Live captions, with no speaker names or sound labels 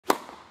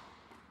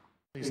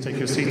Please take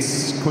your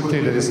seats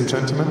quickly, ladies and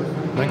gentlemen.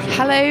 Thank you.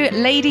 Hello,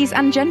 ladies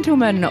and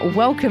gentlemen.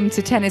 Welcome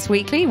to Tennis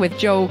Weekly with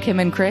Joel, Kim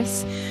and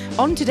Chris.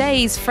 On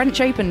today's French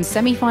Open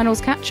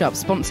semi-finals catch-up,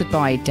 sponsored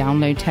by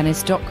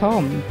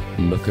DownloadTennis.com.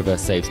 Muchova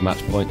saves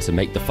match point to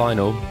make the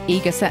final.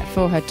 Iga set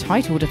for her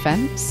title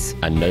defence.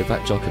 And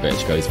Novak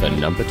Djokovic goes for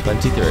number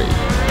 23.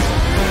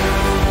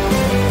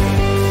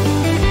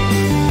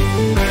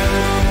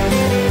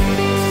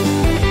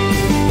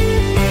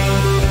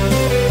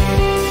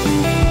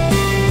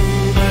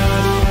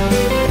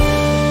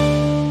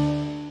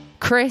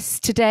 Chris,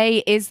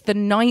 today is the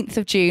 9th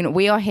of June.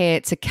 We are here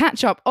to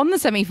catch up on the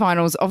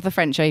semi-finals of the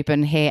French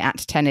Open here at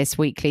Tennis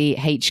Weekly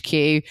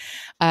HQ.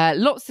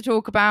 Lots to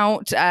talk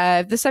about.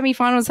 The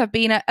semi-finals have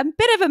been a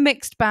bit of a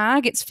mixed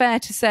bag, it's fair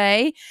to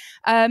say.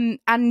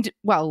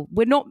 Well,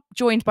 we're not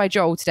joined by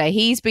Joel today.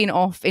 He's been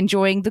off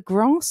enjoying the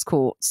grass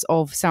courts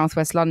of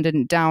southwest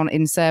London down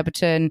in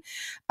Surbiton.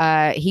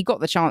 He got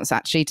the chance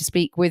actually to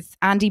speak with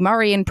Andy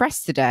Murray in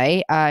press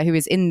today, who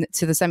is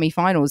into the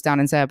semi-finals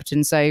down in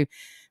Surbiton. So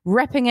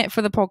repping it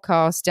for the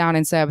podcast down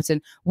in Surbiton.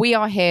 We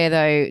are here,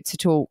 though, to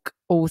talk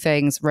all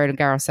things Roland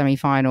Garros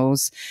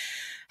semi-finals.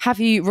 Have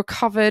you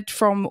recovered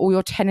from all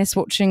your tennis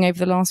watching over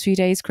the last few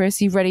days,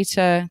 Chris? Are you ready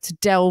to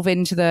delve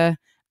into the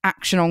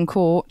action on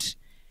court?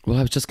 Well,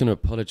 I was just going to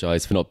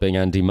apologise for not being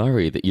Andy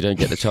Murray, that you don't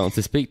get the chance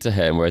to speak to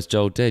him, whereas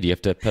Joel did. You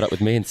have to put up with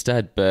me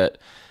instead. But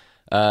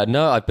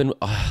no,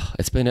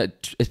 it's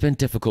been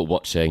difficult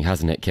watching,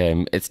 hasn't it,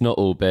 Kim? It's not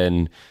all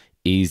been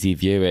easy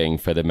viewing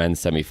for the men's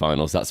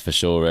semi-finals, that's for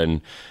sure.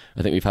 And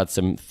I think we've had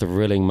some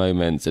thrilling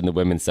moments in the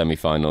women's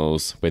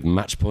semi-finals with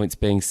match points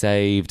being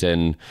saved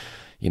and,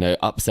 you know,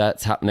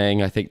 upsets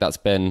happening. I think that's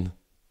been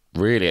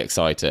really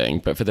exciting.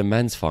 But for the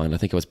men's final, I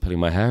think I was pulling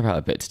my hair out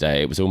a bit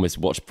today. It was almost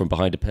watched from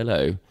behind a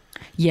pillow.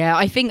 Yeah,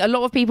 I think a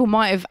lot of people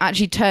might have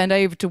actually turned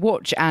over to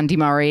watch Andy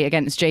Murray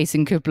against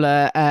Jason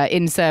Kubler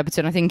in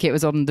Surbiton. I think it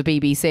was on the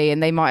BBC,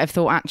 and they might have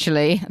thought,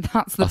 actually,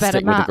 that's the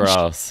better match. With the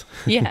grass.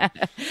 Yeah.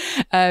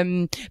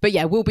 But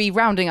yeah, we'll be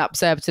rounding up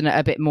Surbiton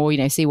a bit more,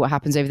 see what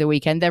happens over the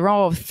weekend. There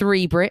are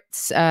 3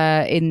 Brits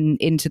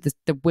into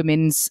the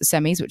women's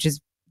semis, which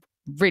is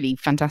really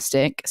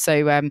fantastic.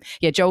 So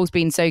Joel's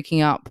been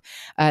soaking up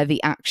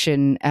the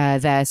action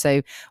there,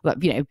 so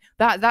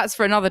that's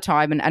for another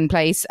time and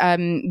place.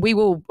 We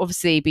will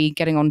obviously be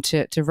getting on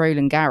to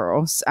Roland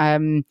Garros.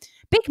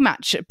 Big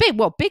match,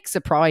 big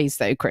surprise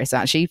though, Chris.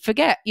 Actually,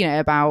 forget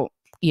about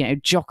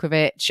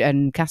Djokovic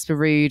and Casper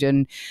Ruud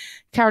and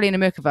Karolina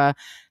Muchova.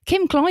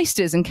 Kim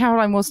Clijsters and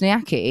Caroline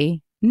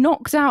Wozniacki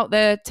knocked out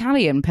the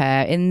Italian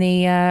pair in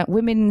the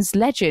women's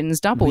legends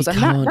doubles.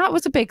 And that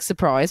was a big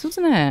surprise,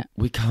 wasn't it?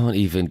 We can't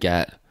even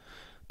get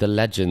the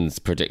legends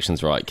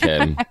predictions right,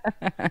 Kim.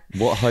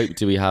 What hope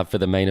do we have for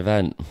the main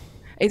event?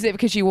 Is it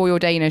because you wore your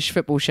Danish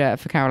football shirt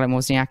for Caroline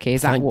Wozniacki?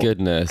 Thank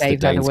goodness the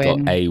Danes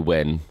got a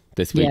win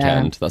this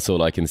weekend. Yeah. That's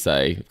all I can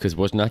say. Because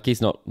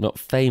Wozniacki's not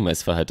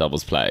famous for her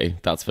doubles play,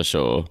 that's for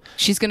sure.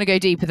 She's going to go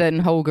deeper than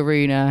Holger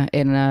Rune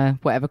in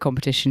whatever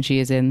competition she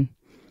is in.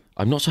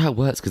 I'm not sure how it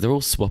works because they're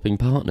all swapping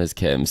partners,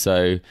 Kim.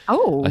 So,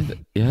 so I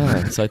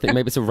think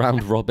maybe it's a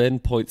round robin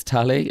points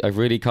tally. I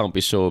really can't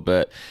be sure,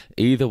 but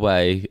either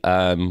way,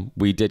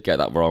 we did get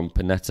that wrong.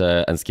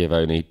 Panetta and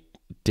Schiavone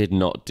did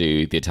not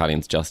do the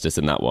Italians justice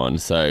in that one.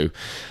 So,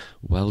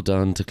 well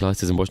done to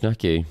Clijsters and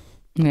Wozniacki.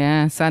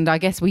 Yes, and I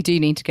guess we do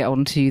need to get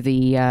on to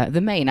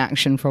the main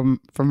action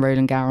from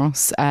Roland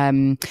Garros.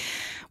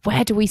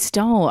 Where do we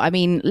start? I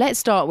mean, let's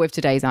start with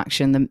today's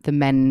action, the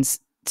men's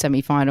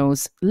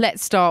semi-finals.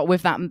 Let's start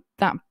with that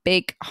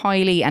big,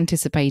 highly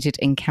anticipated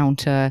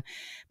encounter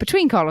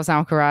between Carlos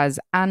Alcaraz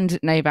and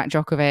Novak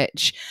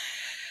Djokovic.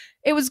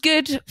 It was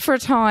good for a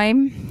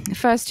time. The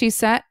first 2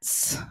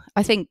 sets,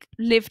 I think,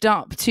 lived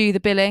up to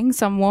the billing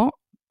somewhat,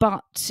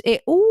 but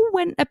it all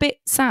went a bit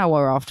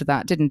sour after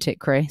that, didn't it,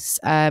 Chris?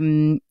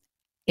 In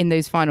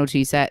those final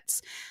 2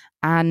 sets.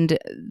 And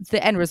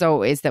the end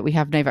result is that we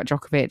have Novak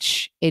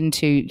Djokovic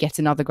into yet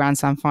another Grand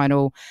Slam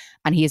final,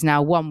 and he is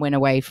now 1 win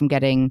away from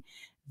getting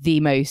the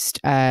most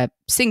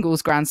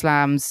singles Grand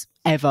Slams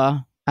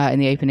ever in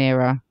the Open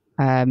era.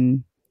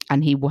 And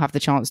he will have the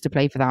chance to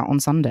play for that on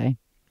Sunday.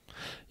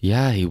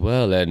 Yeah, he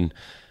will. And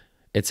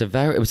it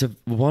was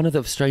one of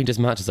the strangest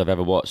matches I've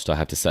ever watched, I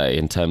have to say,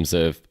 in terms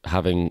of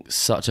having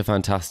such a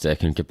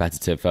fantastic and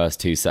competitive first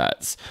 2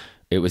 sets.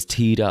 It was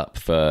teed up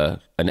for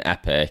an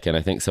epic, and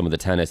I think some of the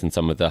tennis and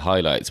some of the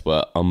highlights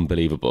were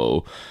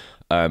unbelievable.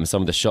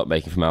 Some of the shot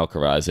making from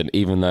Alcaraz, and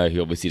even though he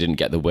obviously didn't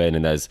get the win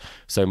and there's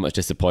so much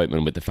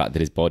disappointment with the fact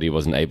that his body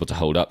wasn't able to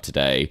hold up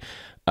today,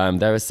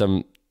 there are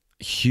some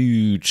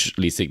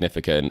hugely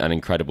significant and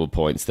incredible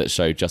points that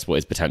show just what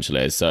his potential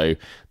is. So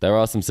there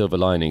are some silver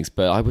linings,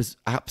 but I was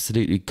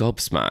absolutely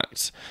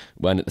gobsmacked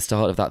when at the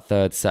start of that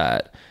 3rd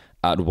set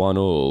at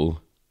 1-1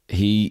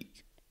 he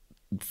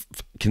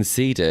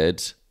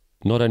conceded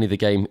not only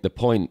the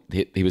point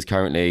he was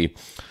currently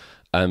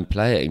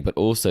playing, but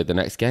also the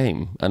next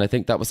game. And I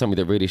think that was something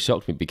that really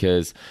shocked me,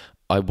 because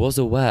I was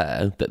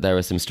aware that there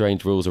are some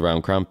strange rules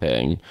around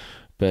cramping,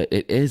 but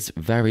it is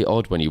very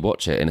odd when you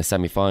watch it in a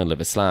semi-final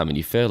of a slam, and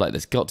you feel like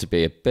there's got to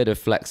be a bit of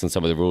flex on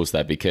some of the rules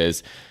there,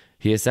 because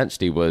he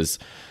essentially was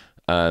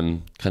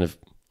kind of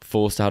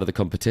forced out of the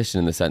competition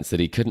in the sense that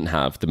he couldn't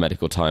have the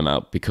medical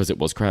timeout because it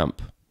was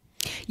cramp.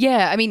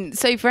 Yeah, I mean,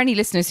 so for any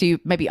listeners who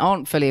maybe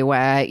aren't fully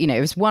aware, you know,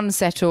 it was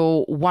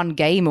 1-set-all, 1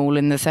 game all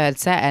in the third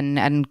set,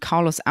 and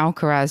Carlos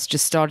Alcaraz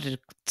just started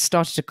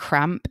to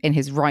cramp in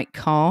his right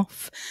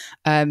calf.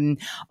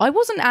 I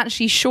wasn't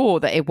actually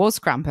sure that it was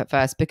cramp at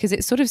first, because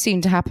it sort of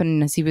seemed to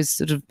happen as he was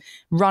sort of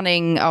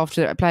running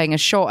after playing a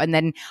shot, and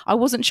then I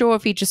wasn't sure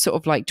if he just sort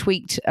of like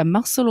tweaked a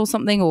muscle or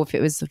something, or if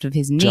it was sort of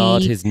his knee.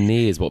 Jarred his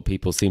knee is what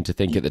people seem to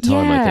think at the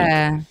time, I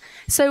think.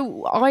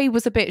 So I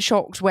was a bit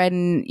shocked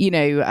when, you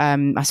know,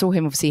 I saw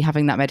him obviously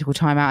having that medical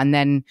timeout, and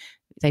then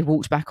they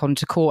walked back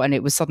onto court, and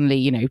it was suddenly,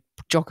 you know,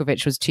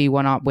 Djokovic was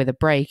 2-1 up with a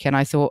break, and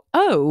I thought,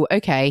 oh,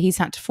 okay, he's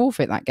had to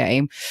forfeit that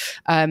game.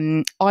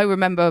 I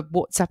remember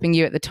WhatsApping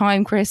you at the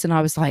time, Chris, and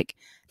I was like,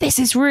 this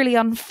is really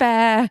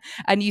unfair.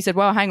 And you said,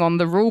 well, hang on,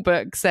 the rule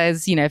book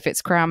says, you know, if it's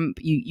cramp,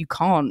 you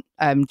can't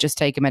just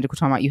take a medical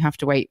timeout. You have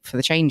to wait for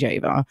the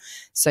changeover.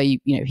 So, you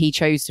know, he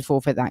chose to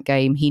forfeit that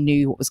game. He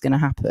knew what was going to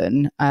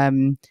happen.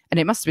 And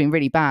it must have been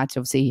really bad to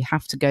obviously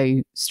have to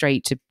go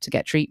straight to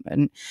get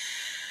treatment.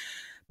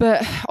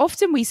 But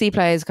often we see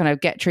players kind of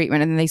get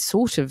treatment and then they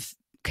sort of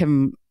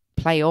can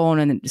play on,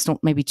 and it's not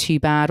maybe too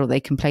bad, or they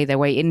can play their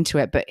way into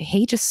it. But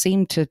he just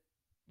seemed to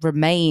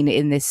remain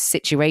in this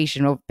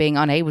situation of being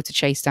unable to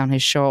chase down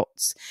his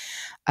shots,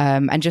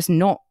 and just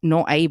not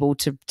able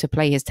to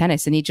play his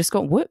tennis. And he just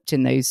got whooped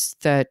in those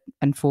third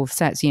and fourth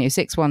sets, you know,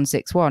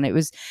 6-1, 6-1. It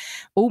was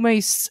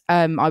almost,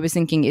 I was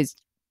thinking,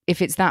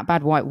 if it's that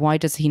bad, why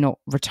does he not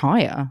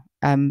retire?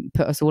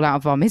 Put us all out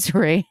of our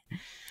misery.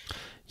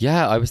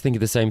 Yeah, I was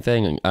thinking the same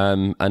thing.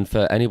 And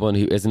for anyone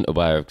who isn't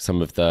aware of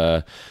some of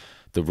the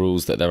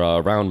rules that there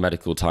are around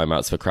medical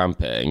timeouts for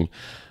cramping,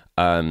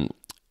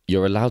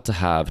 you're allowed to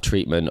have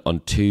treatment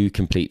on 2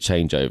 complete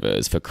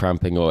changeovers for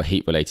cramping or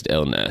heat-related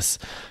illness.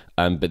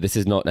 But this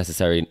is not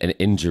necessarily an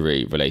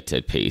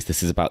injury-related piece.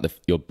 This is about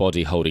your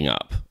body holding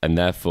up, and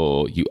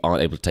therefore you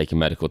aren't able to take a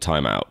medical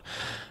timeout.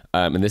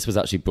 And this was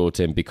actually brought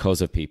in because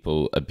of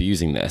people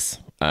abusing this.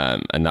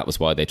 And that was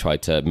why they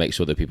tried to make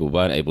sure that people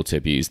weren't able to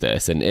abuse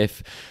this. And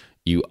if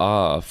you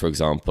are, for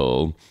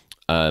example,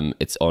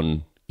 it's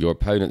on your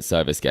opponent's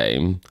service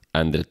game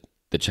and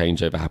the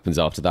changeover happens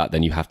after that,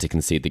 then you have to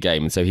concede the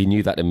game. And so he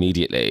knew that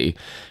immediately.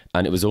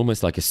 And it was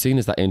almost like as soon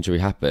as that injury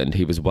happened,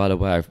 he was well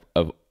aware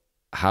of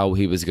how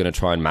he was going to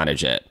try and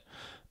manage it.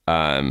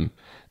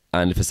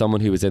 And for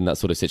someone who was in that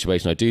sort of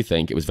situation, I do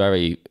think it was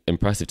very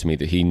impressive to me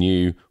that he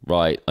knew,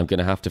 right, I'm going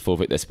to have to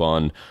forfeit this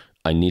one.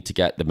 I need to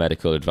get the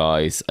medical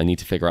advice. I need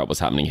to figure out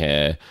what's happening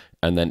here.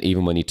 And then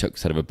even when he took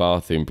sort of a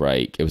bathroom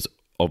break, it was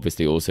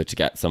obviously also to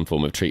get some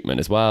form of treatment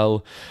as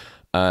well.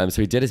 So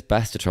he did his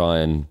best to try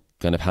and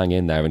kind of hang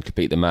in there and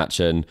complete the match.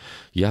 And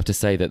you have to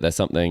say that there's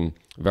something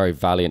very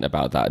valiant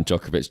about that. And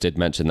Djokovic did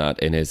mention that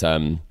in his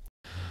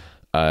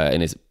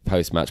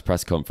post-match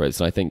press conference.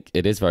 And I think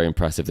it is very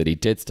impressive that he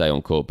did stay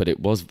on court, but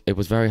it was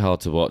very hard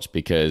to watch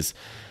because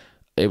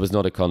it was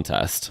not a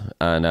contest.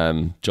 And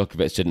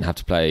Djokovic didn't have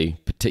to play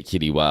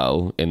particularly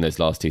well in those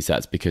last 2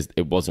 sets because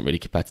it wasn't really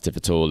competitive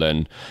at all.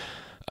 And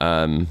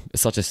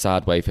it's such a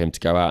sad way for him to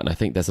go out. And I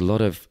think there's a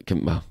lot of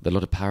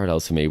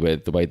parallels for me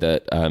with the way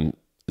that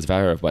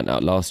Zverev went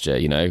out last year.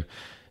 You know,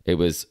 it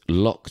was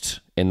locked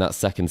in that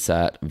second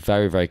set,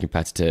 very, very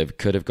competitive,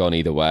 could have gone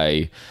either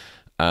way.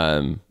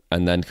 And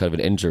then kind of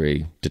an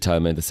injury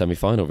determined the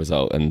semi-final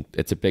result. And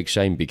it's a big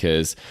shame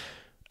because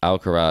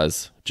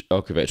Alcaraz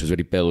Djokovic was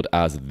really billed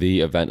as the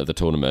event of the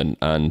tournament.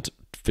 And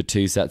for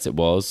 2 sets it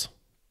was,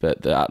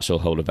 but the actual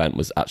whole event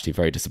was actually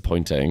very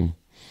disappointing.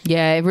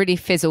 Yeah, it really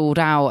fizzled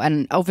out.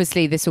 And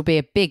obviously this will be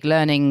a big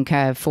learning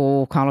curve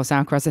for Carlos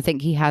Alcaraz. I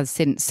think he has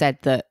since said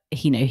that,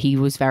 you know, he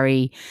was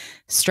very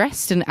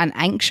stressed and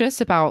anxious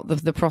about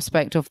the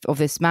prospect of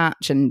this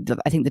match. And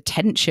I think the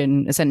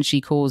tension essentially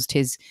caused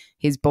his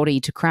body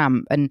to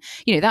cramp. And,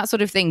 you know, that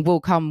sort of thing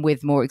will come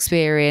with more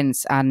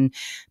experience and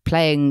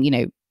playing, you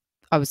know,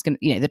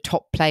 the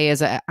top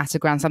players at a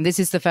Grand Slam. This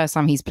is the first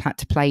time he's had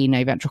to play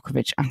Novak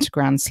Djokovic at a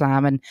Grand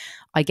Slam. And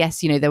I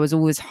guess, you know, there was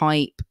all this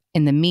hype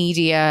in the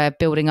media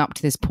building up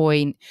to this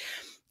point.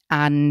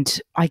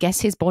 And I guess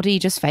his body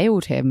just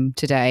failed him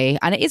today.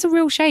 And it is a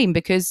real shame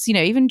because, you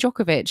know, even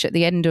Djokovic at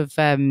the end of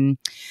the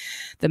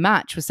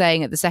match was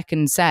saying at the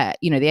second set,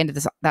 you know, the end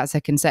of that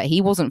second set,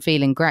 he wasn't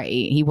feeling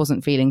great. He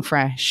wasn't feeling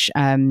fresh.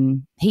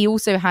 He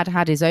also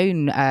had his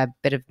own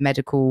bit of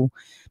medical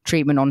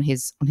treatment on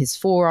his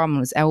forearm, on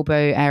his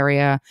elbow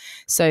area.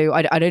 So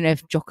I don't know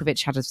if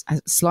Djokovic had a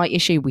slight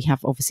issue. We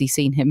have obviously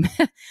seen him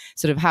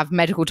sort of have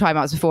medical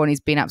timeouts before and he's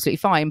been absolutely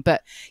fine.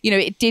 But, you know,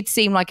 it did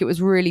seem like it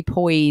was really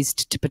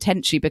poised to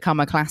potentially become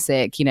a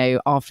classic, you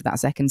know, after that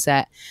second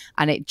set.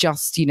 And it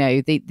just, you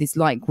know, this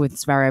like with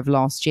Zverev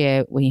last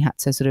year when he had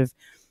to sort of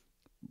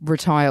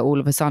retire all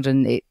of a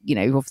sudden, it, you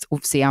know,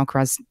 obviously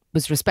Alcaraz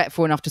was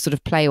respectful enough to sort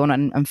of play on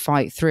and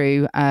fight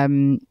through.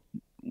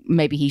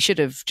 Maybe he should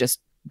have just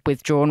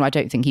withdrawn. I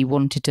don't think he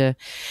wanted to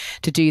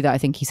do that. I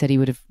think he said he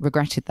would have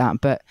regretted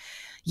that. But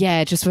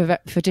yeah, just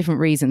for different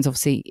reasons.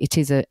 Obviously,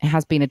 it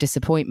has been a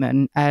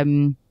disappointment.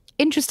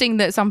 Interesting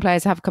that some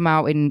players have come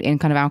out in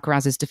kind of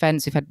Alcaraz's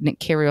defence. We've had Nick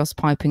Kyrgios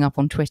piping up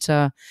on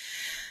Twitter.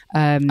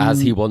 As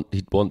he'd want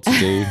to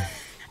do.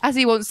 As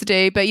he wants to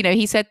do. But,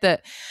 he said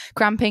that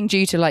cramping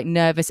due to like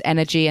nervous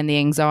energy and the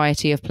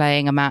anxiety of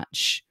playing a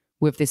match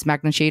with this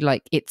magnitude,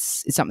 like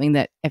it's something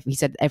that he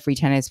said every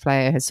tennis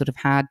player has sort of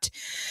had.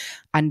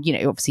 And,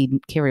 obviously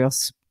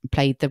Kyrgios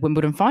played the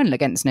Wimbledon final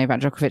against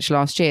Novak Djokovic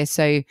last year.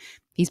 So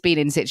he's been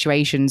in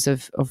situations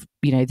of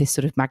this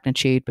sort of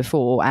magnitude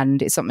before.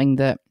 And it's something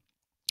that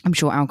I'm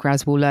sure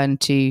Alcaraz will learn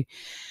to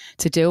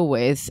deal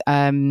with.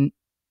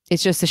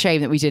 It's just a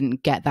shame that we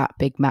didn't get that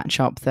big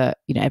matchup that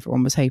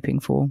everyone was hoping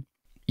for.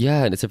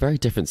 Yeah, and it's a very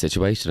different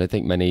situation. I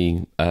think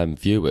many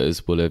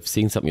viewers will have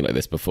seen something like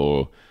this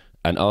before.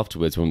 And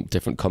afterwards, when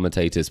different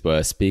commentators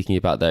were speaking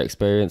about their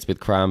experience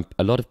with cramp,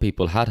 a lot of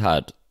people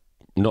had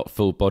not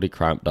full body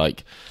cramp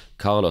like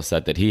Carlos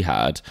said that he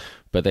had,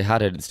 but they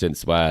had an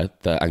instance where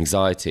the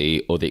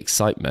anxiety or the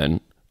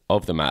excitement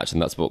of the match,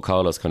 and that's what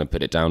Carlos kind of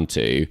put it down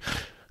to,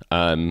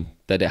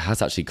 that it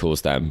has actually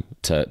caused them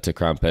to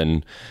cramp.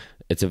 And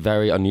it's a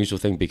very unusual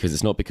thing because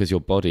it's not because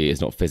your body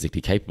is not physically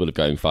capable of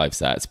going 5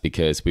 sets,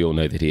 because we all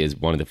know that he is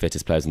one of the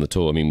fittest players on the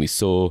tour. I mean, we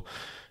saw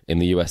in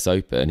the US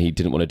Open, he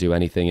didn't want to do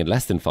anything in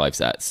less than 5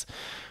 sets.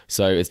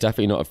 So it's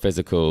definitely not a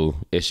physical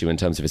issue in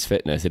terms of his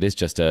fitness. It is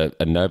just a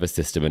nervous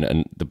system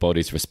and the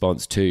body's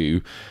response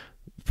to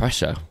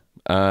pressure.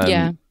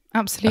 Yeah,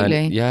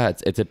 absolutely. And yeah,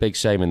 it's a big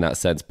shame in that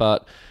sense.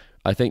 But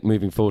I think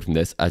moving forward from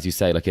this, as you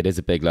say, like it is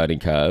a big learning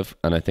curve.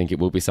 And I think it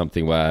will be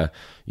something where,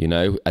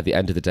 at the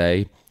end of the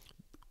day,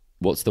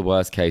 what's the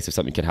worst case if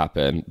something could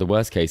happen? The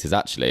worst case is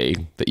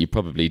actually that you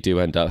probably do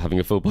end up having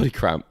a full body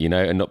cramp,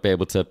 and not be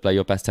able to play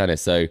your best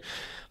tennis. So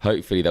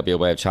hopefully there'll be a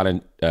way of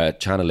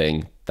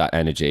channeling that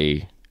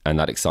energy and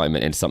that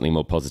excitement into something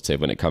more positive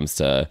when it comes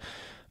to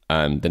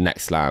the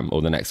next slam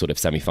or the next sort of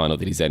semi-final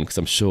that he's in, because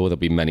I'm sure there'll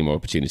be many more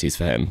opportunities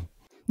for him.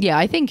 Yeah,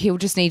 I think he'll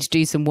just need to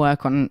do some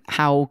work on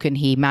how can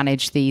he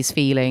manage these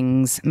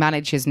feelings,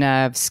 manage his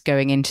nerves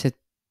going into,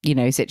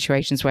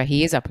 situations where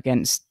he is up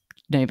against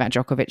Novak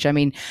Djokovic. I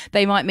mean,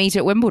 they might meet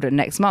at Wimbledon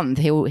next month.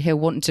 He'll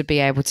want to be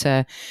able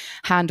to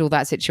handle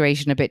that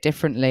situation a bit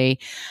differently.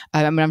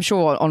 I'm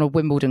sure on a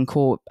Wimbledon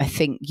court, I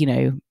think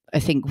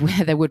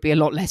where there would be a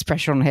lot less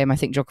pressure on him. I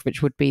think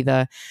Djokovic would be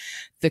the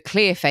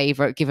clear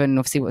favourite, given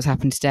obviously what's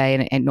happened today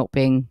and it not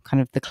being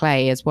kind of the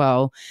clay as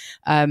well.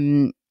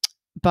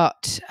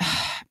 But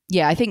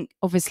yeah, I think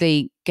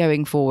obviously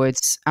going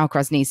forwards,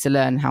 Alcaraz needs to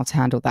learn how to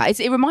handle that.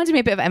 It reminded me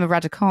a bit of Emma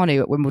Raducanu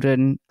at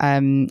Wimbledon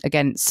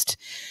against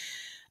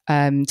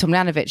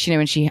Tomljanovic,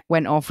 when she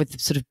went off with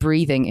sort of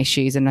breathing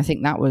issues. And I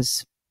think that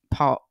was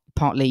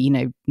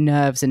partly,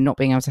 nerves and not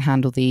being able to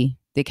handle the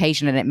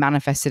occasion, and it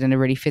manifested in a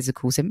really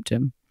physical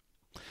symptom.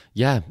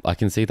 Yeah, I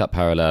can see that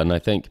parallel. And I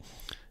think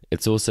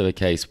it's also a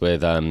case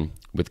with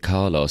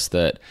Carlos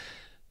that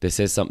this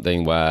is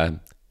something where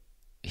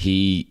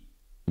he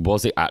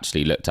was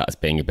actually looked at as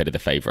being a bit of the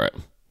favourite.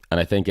 And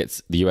I think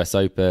it's the US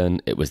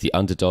Open, it was the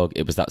underdog,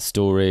 it was that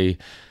story.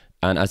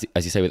 And as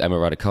you say with Emma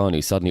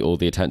Raducanu, suddenly all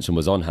the attention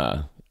was on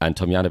her. And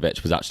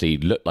Tomljanovic was actually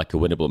looked like a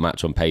winnable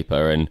match on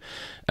paper.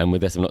 And with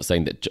this, I'm not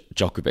saying that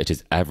Djokovic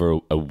is ever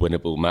a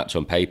winnable match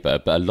on paper,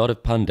 but a lot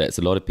of pundits,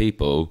 a lot of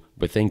people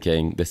were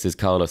thinking this is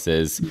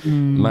Carlos's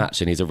match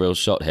and he's a real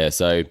shot here.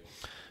 So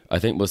I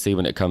think we'll see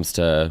when it comes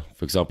to,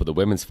 for example, the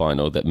women's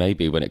final, that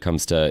maybe when it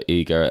comes to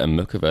Iga and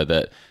Muchova,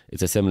 that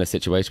it's a similar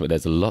situation where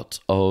there's a lot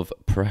of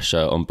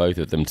pressure on both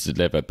of them to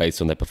deliver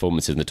based on their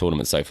performances in the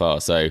tournament so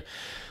far. So,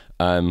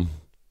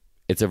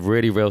 it's a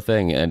really real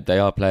thing, and they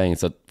are playing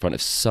in front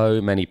of so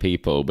many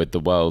people with the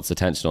world's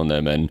attention on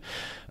them,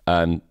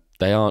 and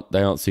they aren't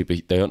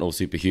all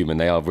superhuman.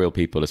 They are real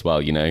people as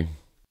well,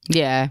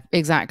 Yeah,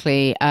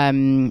 exactly.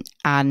 And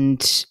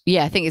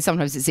yeah, I think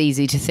sometimes it's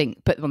easy to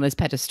put them on this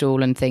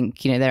pedestal and think,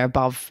 they're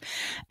above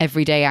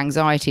everyday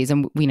anxieties,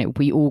 and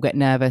we all get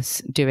nervous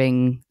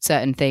doing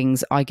certain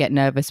things. I get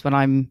nervous when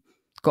I'm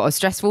got a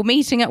stressful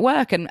meeting at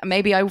work, and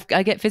maybe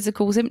I get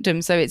physical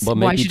symptoms. So it's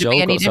why should Joel it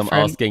be any different? Some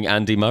asking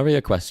Andy Murray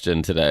a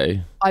question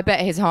today. I bet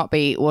his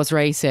heartbeat was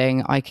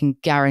racing. I can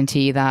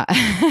guarantee that.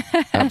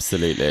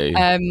 Absolutely.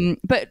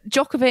 But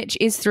Djokovic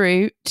is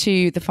through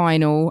to the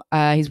final.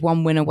 He's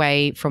 1 win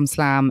away from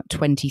Slam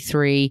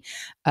 23.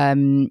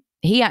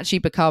 He actually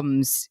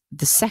becomes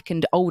the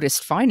second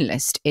oldest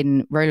finalist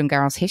in Roland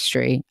Garros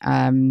history.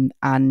 And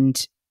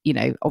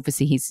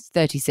obviously he's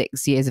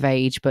 36 years of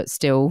age, but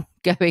still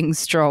going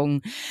strong,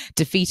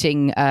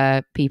 defeating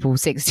people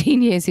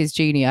 16 years his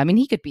junior. I mean,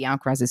 he could be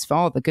Alcaraz's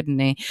father, couldn't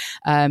he?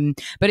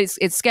 But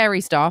it's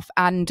scary stuff.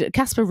 And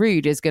Casper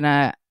Ruud is going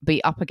to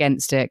be up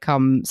against it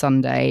come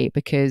Sunday,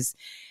 because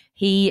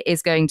he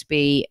is going to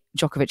be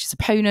Djokovic's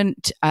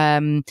opponent.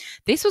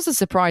 This was a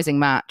surprising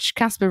match.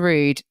 Casper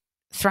Ruud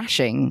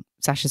thrashing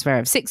Sasha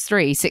Zverev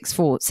 6-3,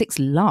 6-4,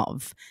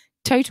 6-love.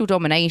 Total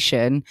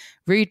domination.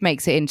 Ruud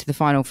makes it into the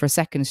final for a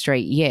second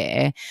straight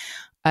year.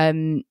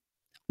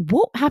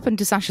 what happened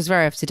to Sasha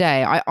Zverev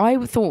today? I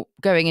thought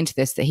going into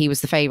this that he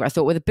was the favourite. I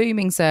thought with a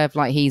booming serve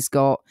like he's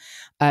got,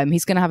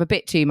 he's going to have a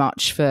bit too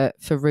much for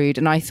Ruud.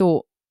 And I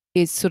thought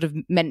it's sort of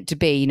meant to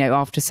be,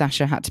 after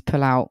Sasha had to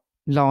pull out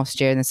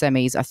last year in the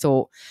semis, I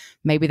thought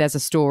maybe there's a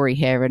story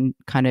here and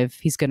kind of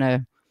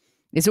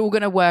it's all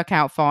going to work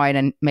out fine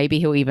and maybe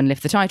he'll even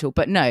lift the title.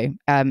 But no,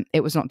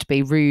 it was not to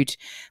be. Ruud,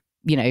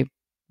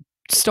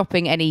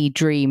 stopping any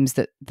dreams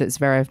that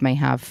Zverev may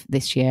have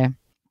this year.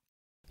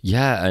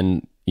 Yeah,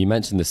 and you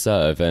mentioned the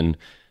serve, and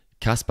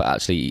Casper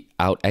actually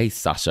out-aced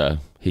Sasha.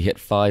 He hit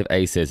 5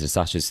 aces to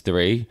Sasha's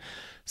 3.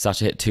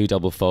 Sasha hit 2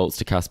 double faults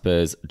to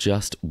Casper's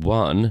just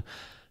 1.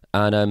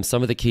 And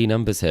some of the key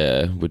numbers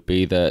here would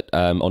be that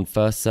on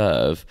first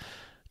serve,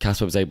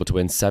 Casper was able to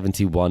win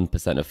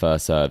 71% of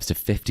first serves to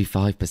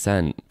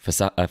 55%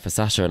 for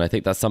Sasha. And I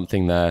think that's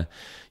something there.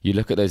 You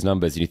look at those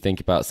numbers and you think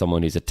about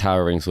someone who's a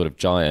towering sort of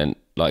giant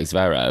like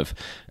Zverev,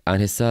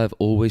 and his serve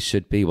always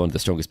should be one of the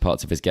strongest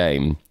parts of his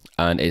game.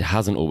 And it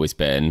hasn't always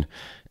been.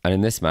 And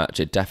in this match,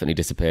 it definitely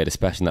disappeared,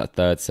 especially in that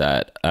third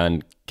set.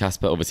 And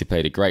Casper obviously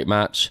played a great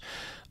match.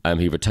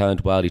 He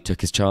returned well. He took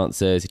his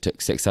chances. He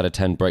took 6 out of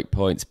 10 break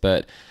points.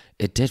 But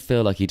it did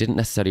feel like he didn't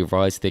necessarily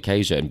rise to the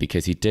occasion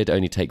because he did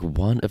only take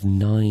 1 of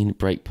 9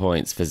 break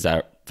points for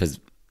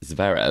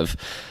Zverev.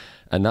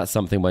 And that's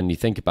something, when you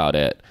think about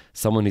it,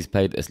 someone who's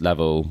played at this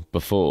level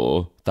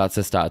before, that's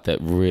a stat that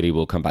really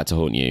will come back to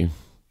haunt you.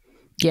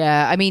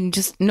 Yeah, I mean,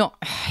 just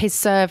not his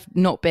serve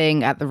not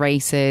being at the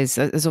races.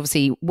 As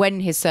obviously, when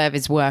his serve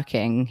is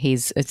working,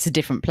 it's a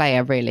different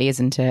player, really,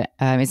 isn't it?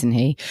 Isn't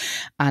he?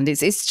 And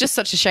it's just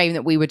such a shame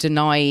that we were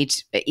denied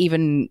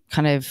even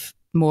kind of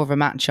more of a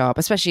matchup,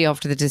 especially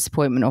after the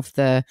disappointment of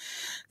the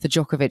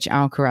Djokovic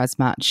Alcaraz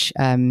match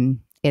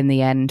in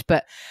the end.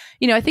 But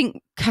I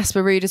think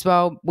Casper Ruud as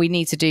well, we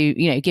need to do,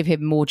 give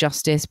him more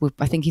justice.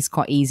 I think he's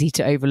quite easy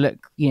to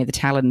overlook, the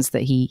talents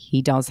that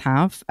he does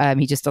have.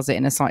 He just does it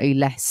in a slightly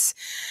less,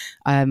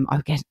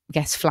 I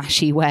guess,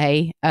 flashy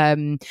way.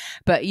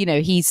 But,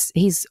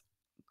 he's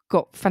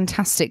got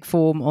fantastic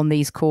form on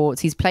these courts.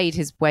 He's played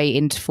his way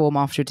into form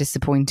after a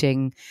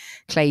disappointing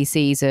clay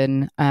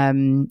season.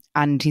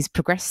 And he's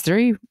progressed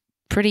through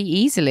pretty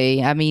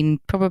easily. I mean,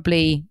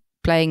 probably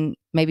playing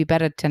maybe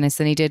better tennis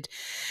than he did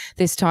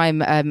this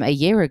time a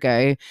year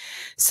ago.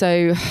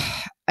 So,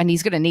 and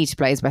he's going to need to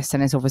play his best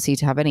tennis, obviously,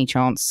 to have any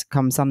chance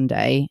come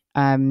Sunday.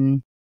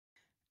 And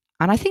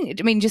I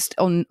think, just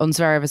on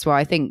Zverev as well,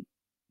 I think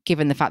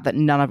given the fact that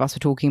none of us were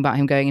talking about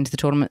him going into the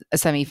tournament, a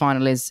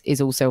semi-final is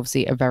also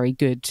obviously a very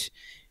good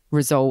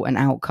result and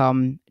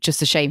outcome.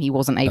 Just a shame he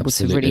wasn't able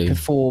to really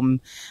perform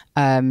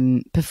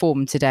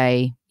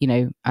today,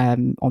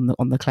 on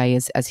the clay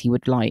as he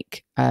would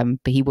like. But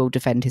he will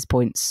defend his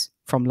points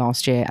from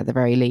last year at the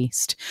very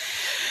least.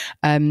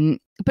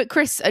 But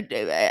Chris,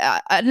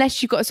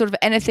 unless you've got sort of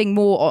anything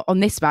more on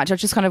this match, I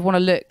just kind of want to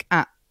look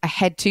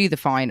ahead to the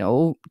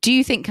final. Do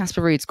you think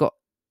Casper Ruud's got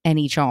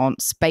any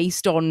chance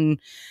based on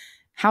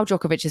how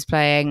Djokovic is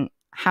playing,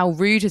 how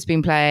Ruud has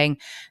been playing,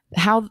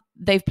 how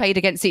they've played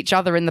against each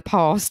other in the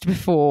past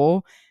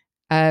before?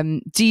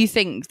 Do you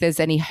think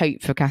there's any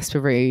hope for Casper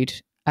Ruud?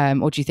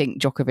 Or do you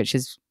think Djokovic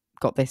has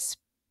got this,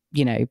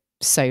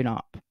 sewn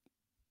up?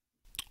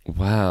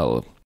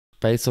 Well,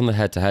 based on the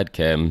head-to-head,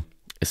 Kim,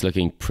 it's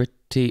looking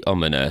pretty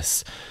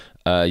ominous.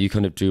 You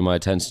kind of drew my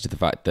attention to the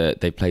fact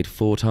that they played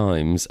 4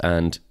 times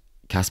and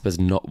Casper's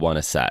not won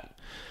a set.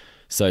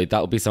 So that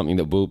will be something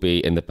that will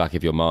be in the back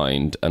of your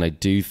mind. And I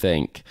do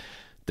think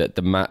that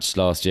the match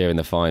last year in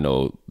the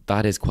final,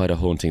 that is quite a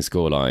haunting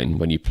scoreline.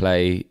 When you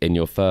play in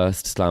your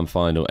first Slam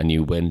final and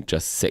you win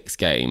just 6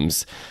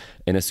 games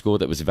in a score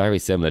that was very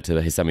similar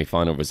to his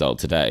semi-final result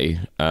today.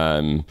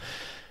 And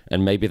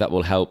maybe that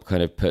will help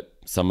kind of put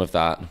some of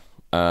that,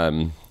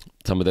 some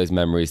of those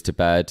memories to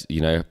bed,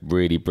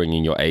 really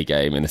bringing your A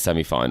game in the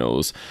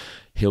semi-finals.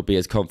 He'll be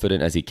as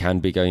confident as he can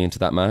be going into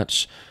that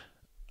match.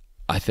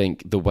 I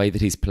think the way that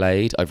he's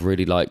played, I've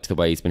really liked the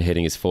way he's been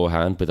hitting his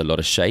forehand with a lot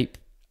of shape.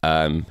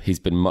 He's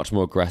been much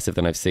more aggressive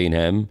than I've seen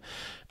him.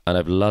 And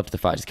I've loved the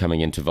fact he's coming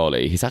into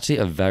volley. He's actually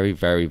a very,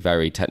 very,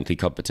 very technically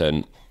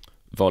competent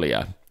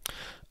volleyer.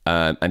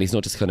 And he's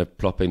not just kind of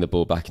plopping the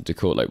ball back into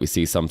court like we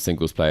see some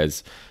singles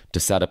players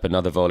to set up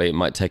another volley. It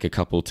might take a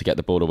couple to get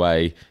the ball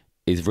away.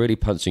 He's really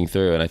punching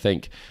through. And I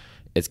think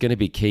it's going to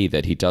be key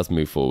that he does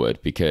move forward,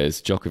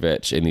 because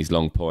Djokovic in these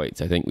long points,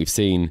 I think we've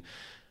seen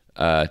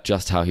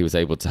just how he was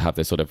able to have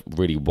this sort of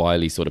really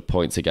wily sort of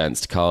points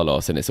against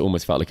Carlos, and it's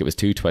almost felt like it was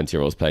 2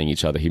 20-year-olds playing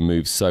each other. He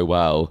moves so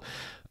well,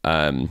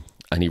 and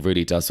he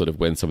really does sort of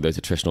win some of those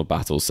attritional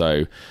battles.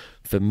 So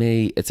for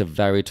me, it's a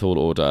very tall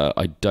order.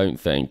 I don't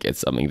think it's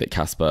something that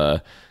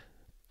Casper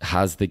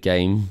has the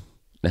game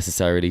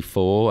necessarily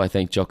for. I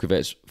think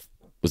Djokovic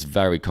was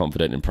very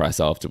confident in press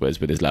afterwards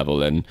with his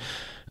level, and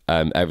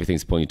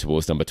everything's pointing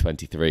towards number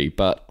 23.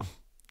 But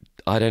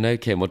I don't know,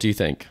 Kim, what do you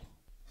think?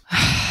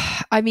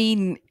 I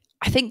mean,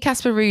 I think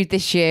Casper Ruud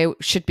this year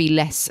should be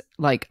less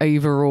like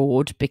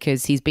overawed,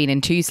 because he's been in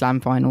 2 Slam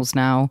finals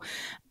now.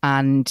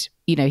 And,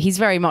 you know, he's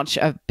very much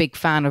a big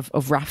fan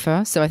of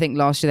Rafa. So I think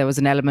last year there was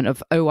an element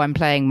of, oh, I'm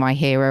playing my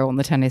hero on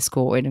the tennis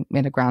court in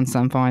a Grand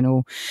Slam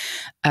final.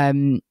 I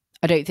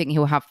don't think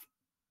he'll have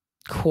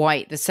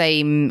quite the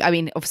same. I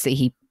mean, obviously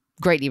he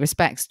greatly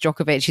respects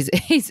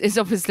Djokovic. He's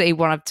obviously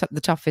one of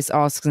the toughest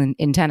asks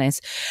in tennis.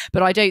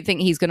 But I don't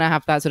think he's going to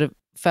have that sort of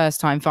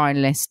first-time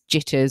finalist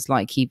jitters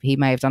like he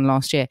may have done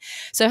last year.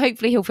 So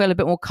hopefully he'll feel a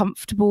bit more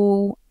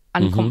comfortable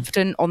and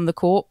confident on the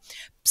court.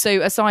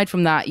 So aside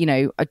from that, you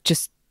know, I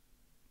just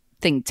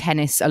think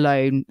tennis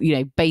alone, you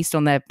know, based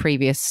on their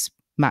previous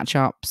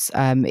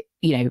matchups,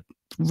 you know,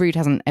 Ruud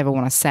hasn't ever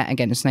won a set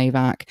against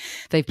Novak.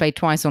 They've played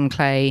twice on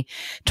clay,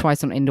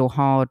 twice on indoor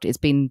hard. It's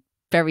been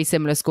very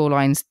similar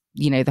scorelines,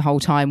 you know, the whole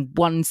time.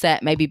 One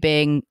set maybe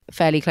being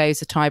fairly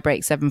close, a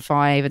tie-break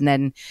 7-5, and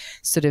then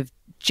sort of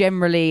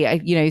generally,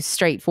 you know,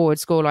 straightforward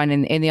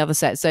scoreline in the other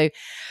set. So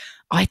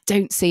I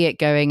don't see it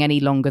going any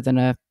longer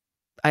than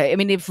I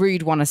mean, if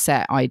Ruud won a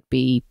set, I'd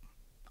be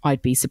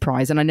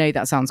surprised. And I know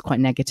that sounds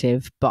quite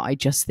negative, but I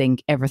just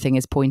think everything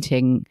is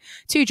pointing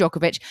to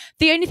Djokovic.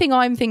 The only thing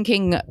I'm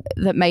thinking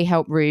that may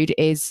help Ruud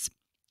is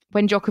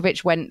when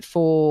Djokovic went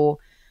for,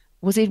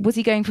 was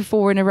he going for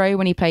 4 in a row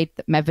when he played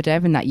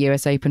Medvedev in that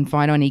US Open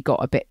final, and he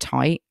got a bit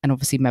tight, and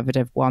obviously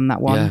Medvedev won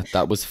that one. Yeah,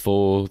 that was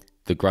for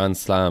the Grand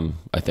Slam,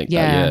 I think,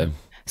 that year.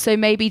 So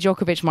maybe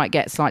Djokovic might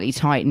get slightly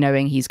tight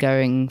knowing he's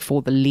going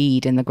for the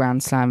lead in the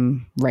Grand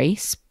Slam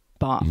race.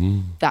 But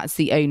that's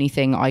the only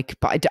thing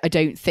but I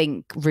don't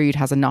think Ruud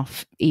has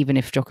enough, even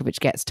if Djokovic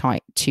gets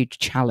tight, to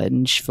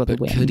challenge for the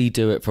win. Could he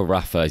do it for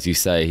Rafa, as you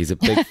say? He's a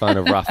big fan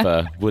of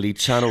Rafa. Will he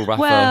channel Rafa?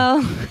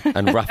 Well,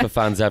 and Rafa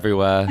fans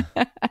everywhere?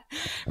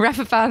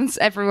 Rafa fans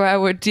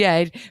everywhere would,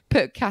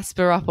 put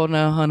Casper up on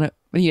a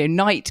you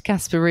know, knight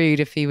Casper Ruud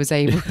if he was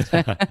able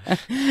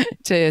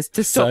to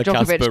stop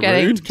Djokovic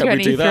getting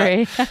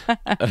 23.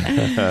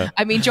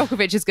 I mean,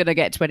 Djokovic is going to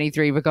get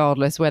 23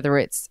 regardless, whether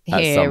it's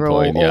here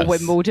or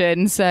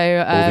Wimbledon. So,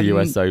 or the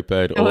US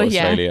Open or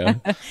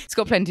Australia. He's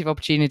got plenty of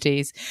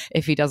opportunities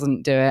if he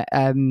doesn't do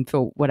it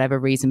for whatever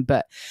reason.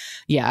 But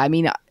yeah, I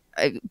mean,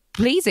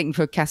 pleasing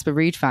for Casper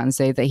Ruud fans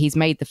though that he's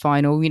made the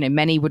final. You know,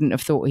 many wouldn't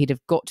have thought he'd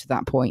have got to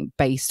that point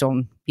based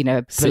on, you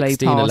know, below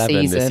par 16-11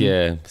 season this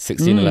year,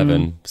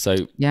 16-11. So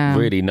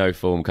really no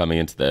form coming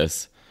into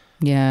this.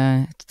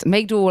 Yeah, it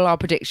made all our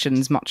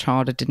predictions much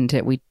harder, didn't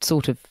it? We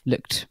sort of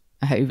looked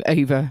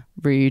over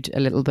Ruud a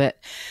little bit,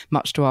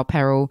 much to our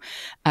peril.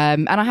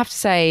 And I have to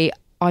say,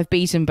 I've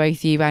beaten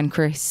both you and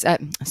Chris.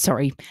 I've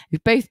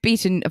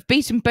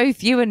beaten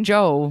both you and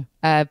Joel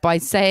by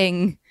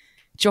saying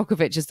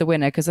Djokovic is the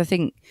winner, because I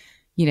think,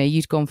 you know,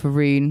 you'd gone for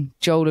Rune,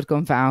 Joel had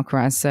gone for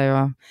Alcaraz,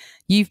 so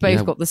you've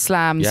both got the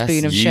slam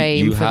spoon of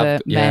shame for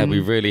the men. Yeah,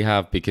 we really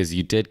have, because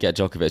you did get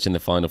Djokovic in the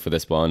final for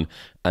this one,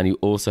 and you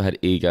also had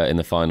Iga in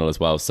the final as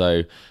well.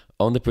 So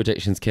on the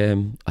predictions,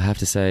 Kim, I have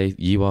to say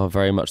you are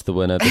very much the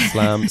winner. The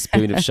slam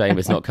spoon of shame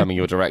is not coming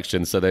your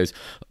direction, so those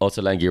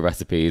Ottolenghi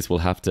recipes will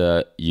have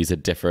to use a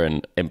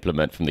different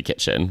implement from the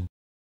kitchen.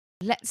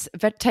 Let's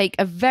take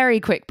a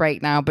very quick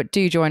break now, but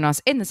do join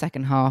us in the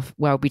second half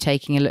where we'll be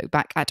taking a look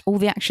back at all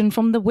the action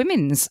from the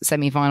women's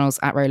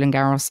semi-finals at Roland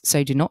Garros,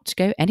 so do not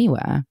go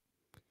anywhere.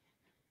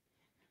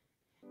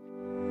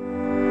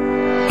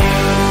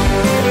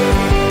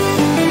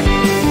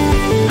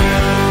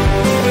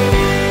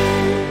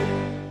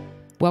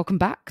 Welcome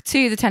back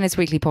to the Tennis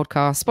Weekly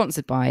podcast,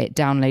 sponsored by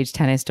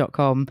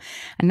downloadtennis.com.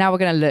 And now we're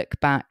going to look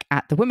back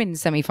at the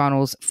women's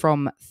semi-finals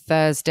from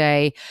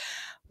Thursday,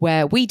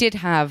 where we did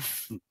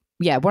have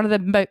one of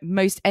the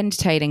most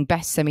entertaining,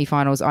 best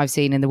semi-finals I've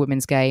seen in the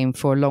women's game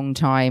for a long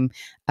time.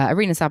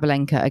 Aryna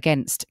Sabalenka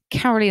against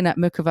Karolina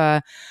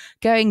Muchova,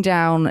 going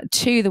down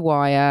to the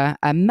wire.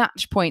 A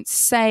match point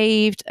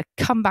saved, a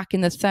comeback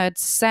in the third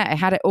set. It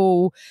had it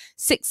all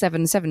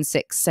 6-7,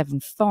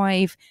 7-6,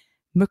 7-5.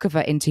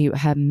 Muchova into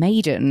her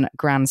maiden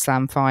Grand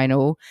Slam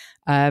final.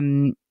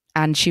 And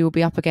she will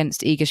be up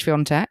against Iga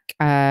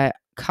Swiatek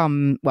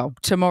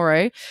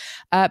tomorrow.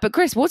 But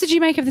Chris, what did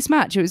you make of this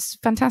match? It was a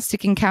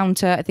fantastic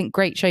encounter. I think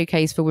great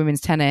showcase for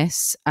women's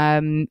tennis.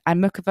 And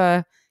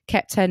Muchova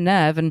kept her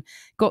nerve and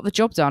got the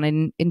job done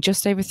in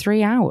just over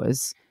 3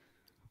 hours.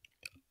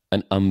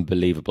 An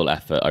unbelievable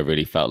effort, I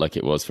really felt like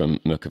it was, from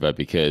Muchova,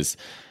 because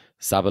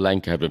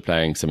Sabalenka had been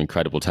playing some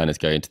incredible tennis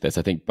going into this.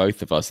 I think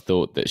both of us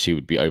thought that she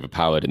would be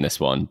overpowered in this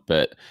one,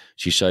 but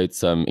she showed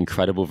some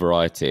incredible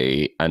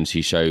variety and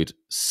she showed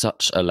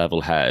such a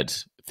level head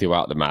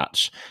throughout the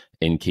match.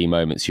 In key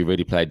moments, she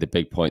really played the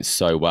big points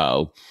so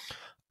well.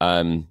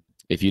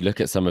 If you look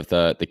at some of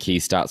the key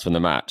stats from the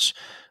match,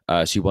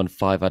 she won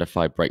 5 out of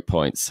 5 break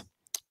points,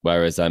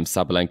 whereas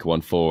Sabalenka won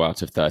 4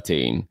 out of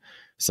 13.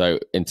 So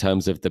in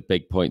terms of the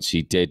big points,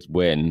 she did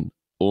win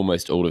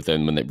almost all of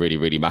them when it really,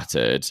 really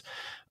mattered.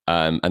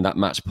 And that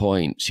match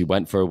point, she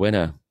went for a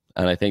winner.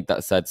 And I think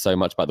that said so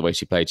much about the way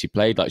she played. She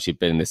played like she'd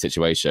been in this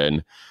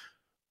situation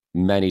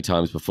many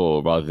times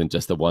before, rather than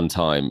just the one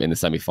time in the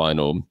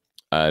semi-final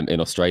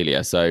in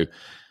Australia. So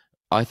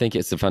I think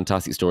it's a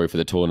fantastic story for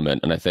the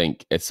tournament. And I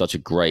think it's such a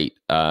great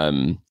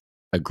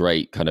a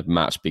great kind of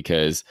match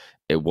because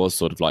it was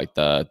sort of like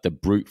the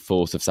brute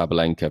force of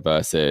Sabalenka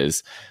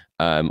versus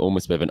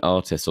almost a bit of an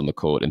artist on the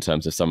court in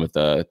terms of some of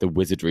the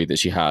wizardry that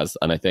she has.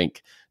 And I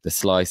think the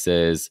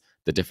slices,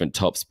 the different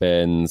top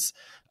spins,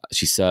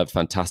 she served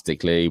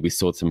fantastically. We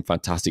saw some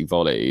fantastic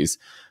volleys.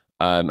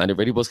 And it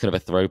really was kind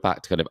of a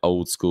throwback to kind of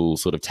old school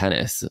sort of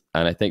tennis.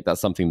 And I think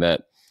that's something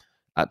that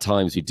at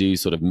times we do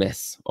sort of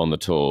miss on the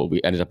tour.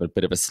 We ended up a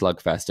bit of a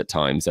slugfest at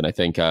times. And I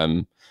think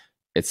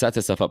it sets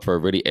itself up for a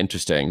really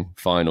interesting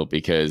final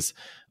because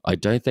I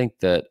don't think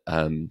that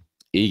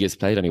Iga's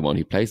played anyone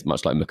who plays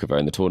much like Muchova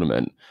in the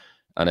tournament.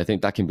 And I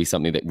think that can be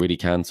something that really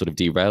can sort of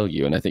derail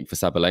you. And I think for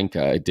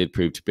Sabalenka, it did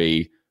prove to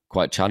be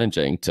quite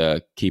challenging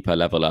to keep her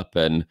level up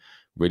and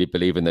really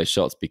believe in those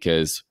shots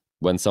because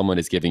when someone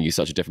is giving you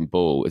such a different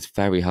ball, it's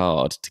very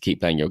hard to keep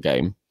playing your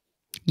game.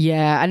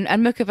 Yeah, and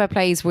Muchova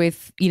plays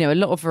with, you know, a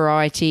lot of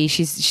variety.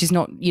 She's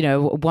not, you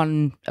know,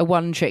 a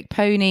one trick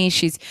pony.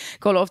 She's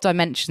got a lot of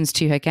dimensions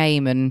to her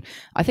game, and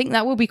I think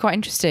that will be quite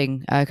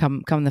interesting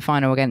come the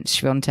final against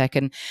Swiatek.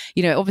 And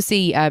you know,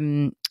 obviously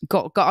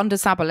got under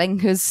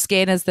Sabalenka's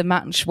skin as the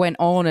match went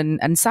on, and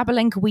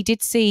Sabalenka, we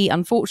did see,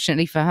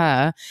 unfortunately for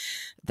her,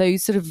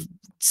 those sort of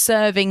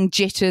serving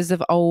jitters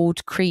of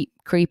old creep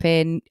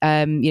in.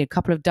 You know, a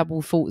couple of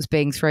double faults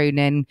being thrown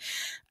in.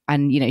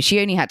 And, you know, she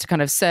only had to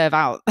kind of serve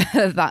out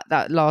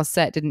that last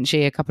set, didn't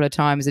she, a couple of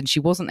times, and she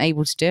wasn't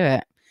able to do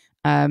it.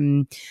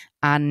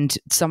 And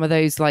some of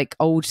those like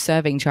old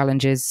serving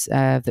challenges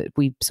that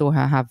we saw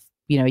her have,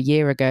 you know, a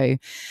year ago,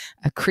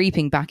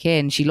 creeping back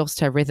in, she lost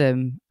her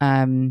rhythm.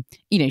 You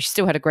know, she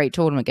still had a great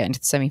tournament getting to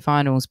the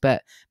semi-finals,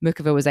 but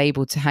Muchova was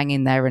able to hang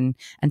in there and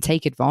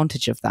take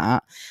advantage of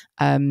that.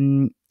 I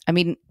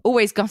mean,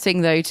 always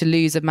gutting though to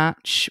lose a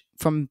match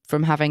from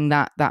having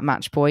that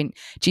match point.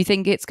 Do you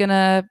think it's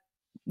gonna,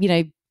 you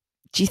know,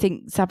 do you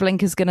think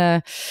Sabalenka's going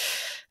to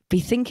be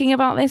thinking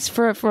about this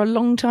for a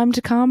long time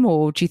to come,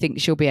 or do you think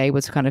she'll be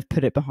able to kind of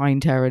put it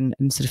behind her and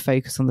sort of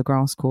focus on the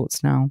grass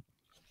courts now?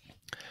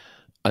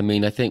 I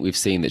mean, I think we've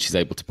seen that she's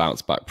able to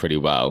bounce back pretty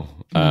well.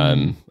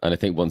 And I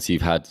think once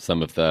you've had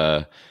some of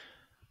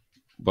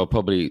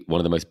probably one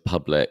of the most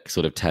public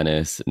sort of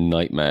tennis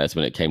nightmares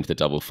when it came to the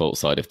double fault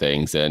side of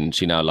things, and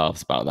she now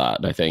laughs about that.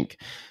 And I think,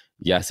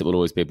 yes, it will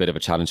always be a bit of a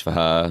challenge for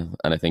her.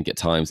 And I think at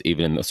times,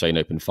 even in the Australian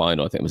Open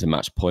final, I think it was a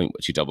match point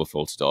which she double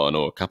faulted on,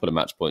 or a couple of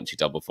match points she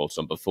double faulted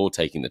on before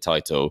taking the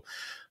title.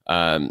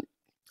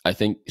 I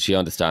think she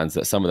understands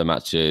that some of the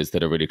matches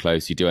that are really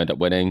close, you do end up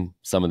winning.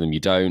 Some of them you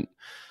don't.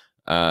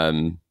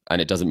 And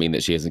it doesn't mean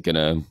that she isn't going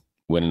to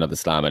win another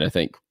slam. And I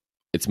think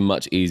it's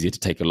much easier to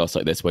take a loss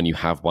like this when you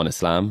have won a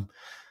slam.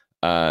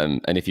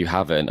 And if you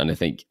haven't, and I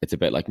think it's a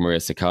bit like Maria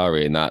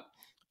Sakkari in that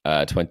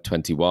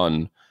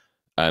 2021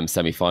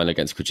 semi-final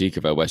against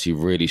Krejcikova, where she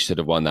really should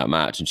have won that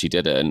match and she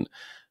didn't,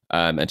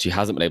 and she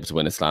hasn't been able to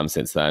win a slam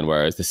since then,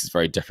 whereas this is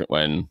very different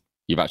when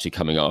you're actually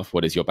coming off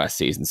what is your best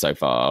season so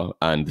far,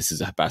 and this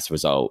is her best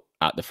result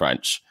at the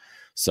French.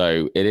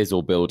 So it is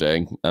all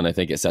building, and I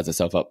think it sets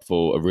herself up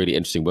for a really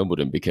interesting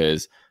Wimbledon,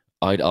 because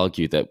I'd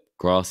argue that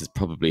grass is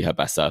probably her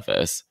best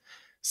surface.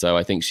 So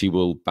I think she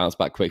will bounce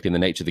back quickly, and the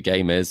nature of the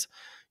game is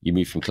you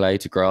move from clay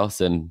to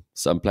grass, and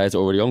some players are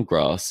already on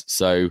grass,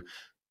 so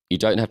you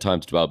don't have time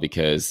to dwell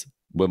because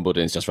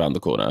Wimbledon is just around the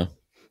corner.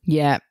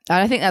 Yeah,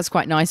 and I think that's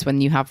quite nice when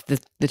you have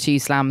the two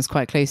slams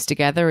quite close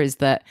together, is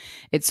that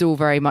it's all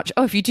very much,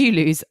 if you do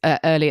lose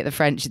early at the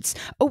French, it's,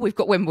 we've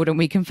got Wimbledon,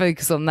 we can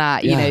focus on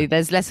that. Yeah. You know,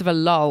 there's less of a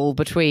lull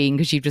between,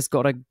 because you've just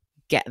got to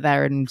get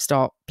there and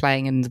start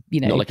playing, and,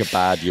 you know. Not like a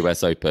bad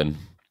US Open.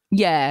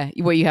 Yeah,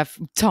 where you have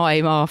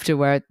time after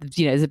where,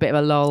 you know, there's a bit of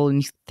a lull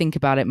and you think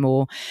about it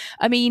more.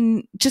 I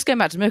mean, just going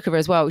back to Muchova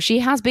as well, she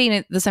has been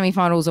at the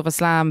semi-finals of a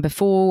slam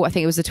before. I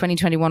think it was the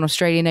 2021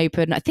 Australian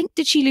Open. I think,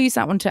 did she lose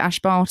that one to Ash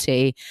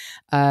Barty,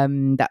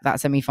 that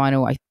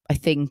semi-final? I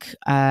think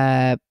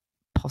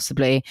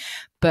possibly.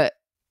 But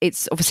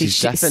it's obviously...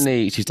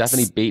 She's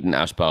definitely beaten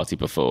Ash Barty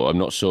before. I'm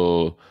not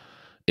sure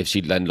if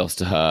she then lost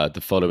to her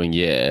the following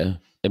year.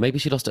 And maybe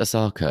she lost to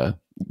Osaka.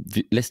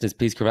 Listeners,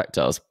 please correct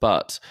us.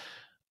 But...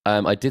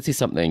 I did see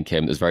something,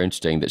 Kim, that was very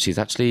interesting, that she's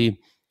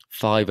actually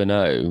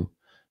 5-0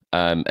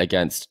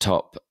 against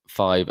top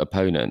 5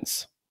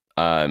 opponents,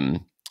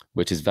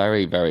 which is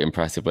very, very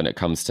impressive when it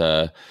comes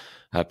to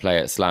her play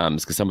at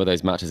slams, because some of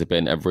those matches have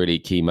been at really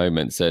key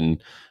moments.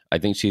 And I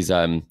think she's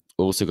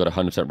also got a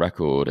 100%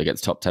 record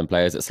against top 10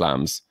 players at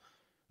slams.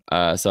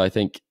 So I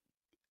think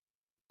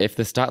if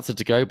the stats are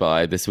to go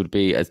by, this would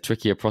be as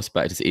tricky a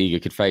prospect as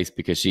Iga could face,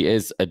 because she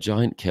is a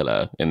giant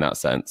killer in that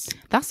sense.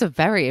 That's a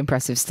very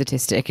impressive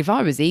statistic. If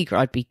I was Iga,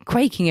 I'd be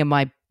quaking in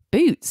my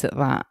boots at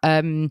that.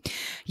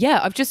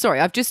 I've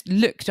just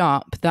looked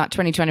up that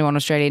 2021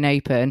 Australian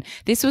Open.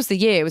 This was the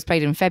year it was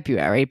played in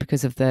February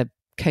because of the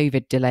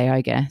COVID delay,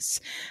 I guess.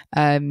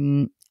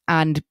 And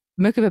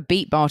Muchova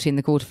beat Barty in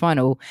the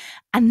quarterfinal,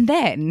 and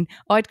then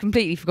I'd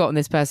completely forgotten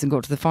this person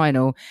got to the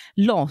final,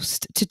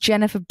 lost to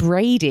Jennifer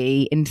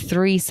Brady in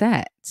 3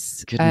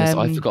 sets. Goodness,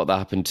 I forgot that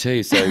happened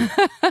too. So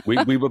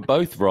we were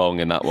both wrong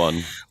in that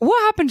one.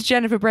 What happened to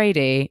Jennifer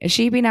Brady? Has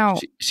she been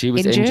out? She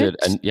was injured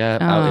and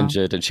out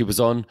injured, and she was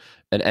on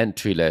an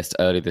entry list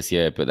earlier this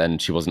year, but then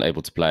she wasn't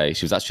able to play.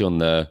 She was actually on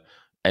the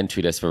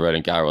entry list for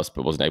Roland Garros,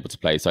 but wasn't able to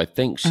play. So I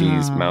think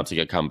she's mounting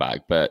a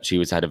comeback, but she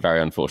had a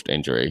very unfortunate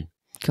injury.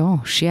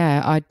 Gosh,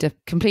 yeah, I'd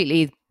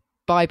completely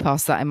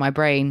bypassed that in my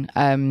brain.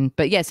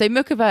 But yeah, so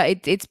Muchova,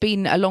 it's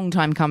been a long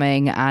time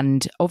coming,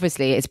 and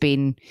obviously it's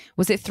been,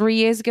 was it 3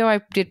 years ago?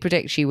 I did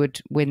predict she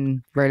would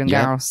win Roland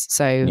Garros.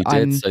 So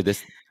I'm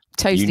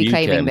totally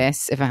claiming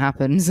this if it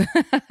happens.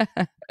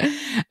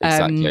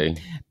 Exactly.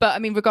 But I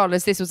mean,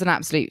 regardless, this was an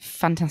absolute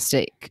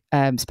fantastic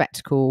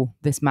spectacle,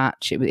 this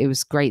match. It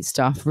was great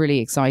stuff, really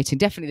exciting.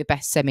 Definitely the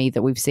best semi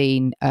that we've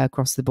seen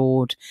across the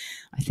board,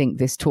 I think,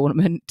 this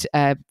tournament.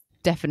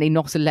 Definitely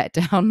not a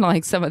letdown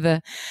like some of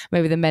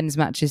maybe the men's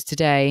matches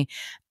today.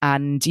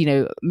 And, you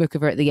know,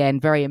 Muchova at the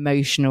end, very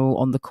emotional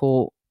on the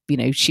court. You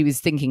know, she was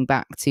thinking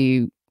back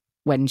to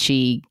when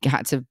she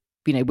had to,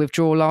 you know,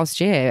 withdraw last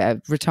year,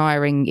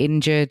 retiring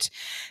injured,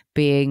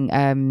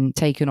 being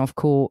taken off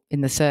court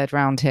in the 3rd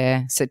round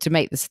here. So to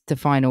make the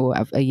final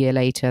a year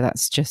later,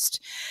 that's just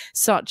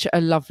such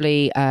a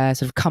lovely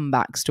sort of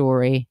comeback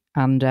story.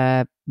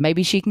 And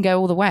maybe she can go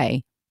all the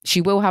way. She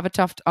will have a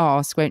tough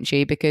ask, won't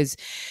she? Because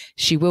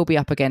she will be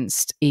up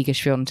against Iga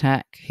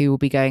Swiatek, who will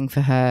be going for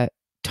her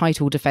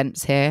title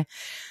defence here.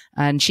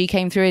 And she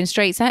came through in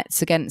straight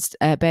sets against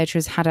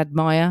Beatriz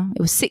Haddad-Maia.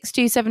 It was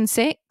 6-2,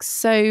 7-6.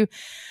 So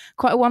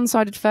quite a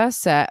one-sided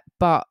first set.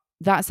 But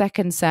that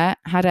second set,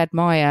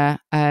 Haddad-Maia,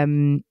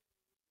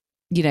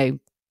 you know,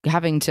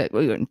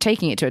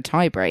 taking it to a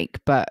tiebreak,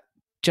 but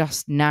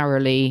just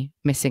narrowly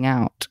missing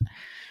out.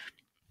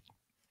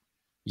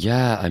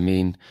 Yeah, I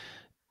mean,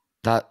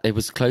 that it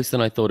was closer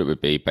than I thought it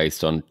would be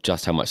based on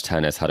just how much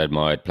tennis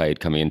Haddad-Maia had played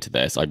coming into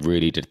this. I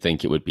really did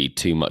think it would be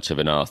too much of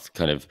an ask,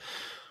 kind of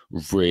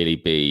really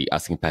be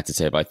as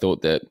competitive. I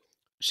thought that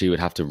she would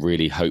have to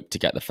really hope to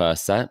get the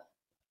first set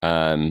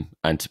and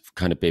to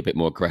kind of be a bit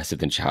more aggressive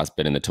than she has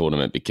been in the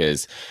tournament,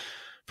 because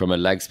from a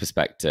legs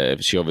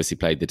perspective, she obviously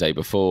played the day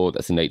before.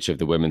 That's the nature of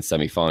the women's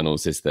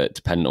semi-finals, is that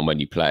depending on when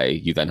you play,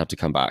 you then have to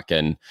come back,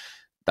 and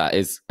that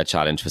is a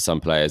challenge for some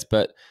players.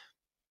 But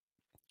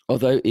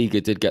although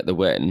Iga did get the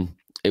win,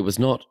 it was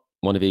not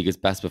one of Iga's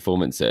best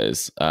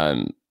performances.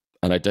 And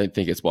I don't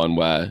think it's one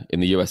where in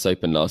the US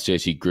Open last year,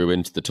 she grew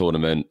into the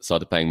tournament,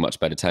 started playing much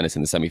better tennis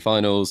in the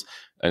semi-finals,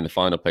 and in the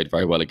final played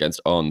very well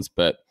against Ons.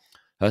 But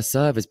her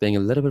serve is being a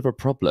little bit of a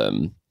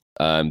problem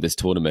this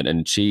tournament.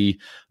 And she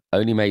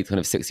only made kind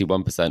of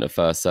 61% of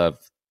first serve.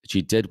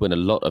 She did win a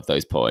lot of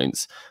those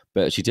points,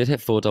 but she did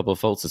hit 4 double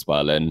faults as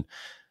well. And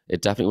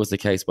it definitely was the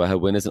case where her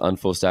winners and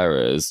unforced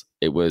errors,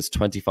 it was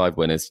 25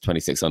 winners,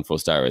 26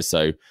 unforced errors.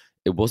 So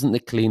it wasn't the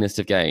cleanest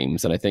of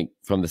games. And I think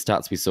from the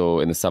stats we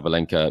saw in the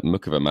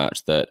Sabalenka-Muchova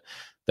match that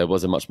there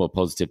was a much more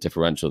positive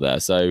differential there.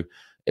 So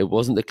it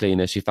wasn't the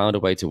cleanest. She found a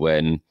way to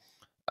win.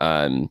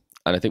 And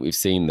I think we've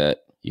seen that,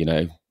 you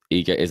know,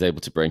 Iga is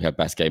able to bring her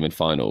best game in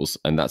finals.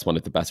 And that's one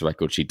of the best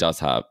records she does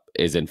have,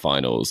 is in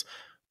finals.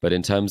 But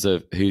in terms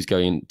of who's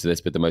going to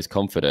this with the most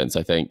confidence,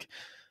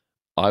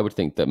 I would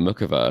think that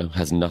Muchova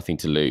has nothing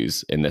to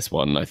lose in this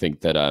one. I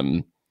think that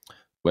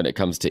when it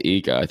comes to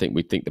Iga, I think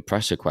the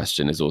pressure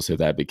question is also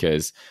there,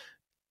 because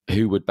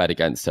who would bet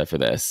against her for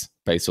this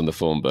based on the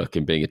form book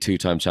and being a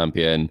 2-time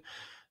champion,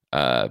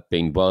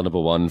 being world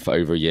number 1 for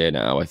over a year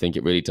now? I think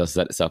it really does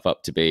set itself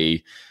up to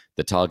be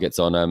the targets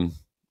on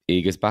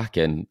Iga's back,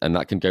 and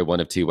that can go one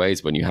of 2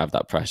 ways when you have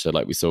that pressure,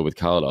 like we saw with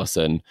Carlos.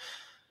 And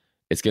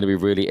it's going to be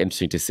really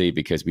interesting to see,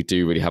 because we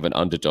do really have an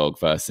underdog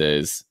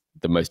versus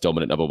the most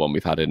dominant number 1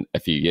 we've had in a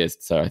few years.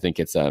 So I think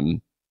it's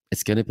going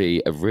to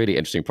be a really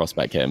interesting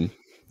prospect, Kim.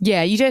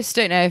 Yeah, you just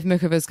don't know if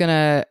Muchova's going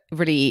to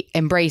really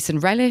embrace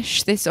and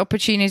relish this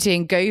opportunity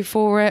and go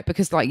for it,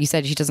 because like you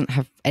said, she doesn't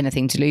have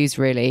anything to lose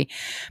really.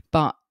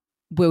 But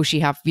will she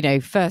have, you know,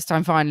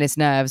 first-time finalist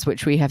nerves,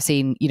 which we have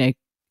seen, you know,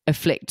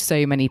 afflict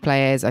so many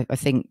players? I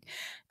think,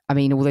 I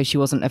mean, although she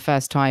wasn't a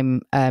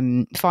first-time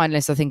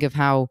finalist, I think of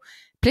how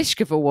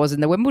Pliskova was in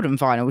the Wimbledon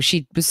final.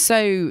 She was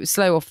so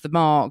slow off the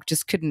mark,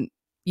 just couldn't,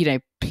 you know,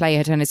 play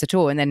her tennis at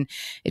all. And then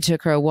it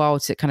took her a while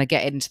to kind of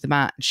get into the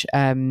match.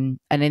 And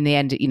in the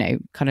end, you know,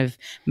 kind of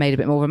made a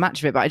bit more of a match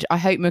of it. But I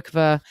hope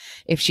Muchova,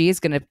 if she is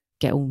going to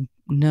get all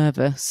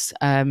nervous,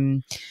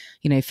 you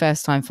know,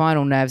 first time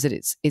final nerves, that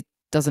it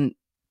doesn't,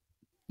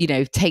 you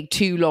know, take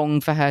too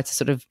long for her to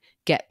sort of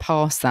get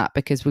past that,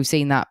 because we've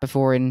seen that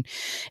before in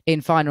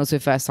finals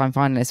with first time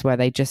finalists, where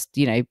they just,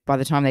 you know, by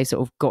the time they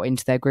sort of got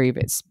into their groove,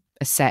 it's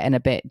a set and a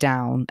bit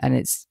down, and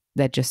it's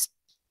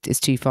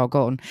too far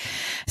gone.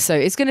 So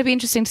it's going to be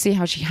interesting to see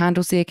how she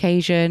handles the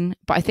occasion.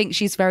 But I think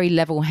she's very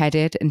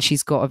level-headed, and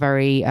she's got a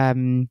very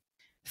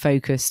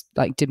focused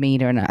like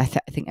demeanor, and I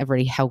think a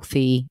really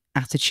healthy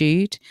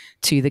attitude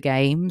to the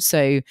game.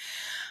 So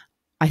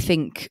I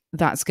think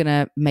that's going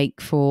to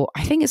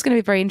I think it's going to be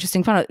a very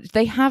interesting final.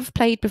 They have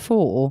played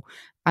before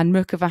and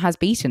Muchova has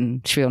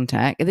beaten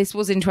Swiatek. This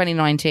was in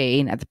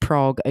 2019 at the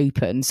Prague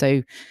Open.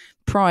 So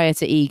prior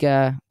to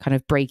Iga kind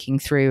of breaking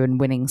through and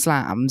winning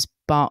slams.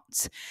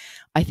 But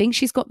I think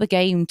she's got the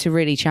game to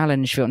really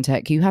challenge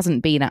Swiatek, who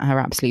hasn't been at her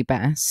absolute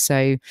best.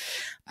 So,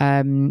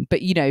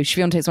 but you know,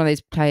 Swiatek's one of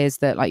those players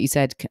that, like you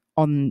said,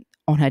 on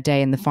her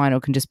day in the final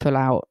can just pull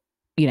out,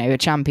 you know, a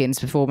champion's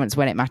performance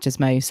when it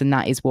matters most. And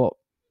that is what,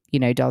 you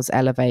know, does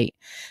elevate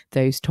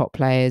those top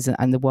players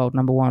and the world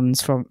number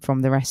ones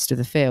from the rest of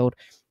the field.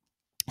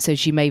 So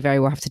she may very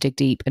well have to dig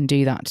deep and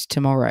do that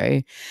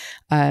tomorrow.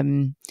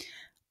 I'm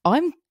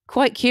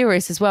quite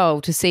curious as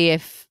well to see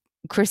if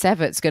Chris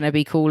Evert's going to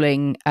be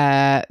calling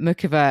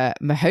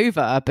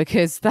Muchova,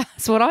 because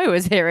that's what I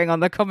was hearing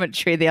on the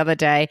commentary the other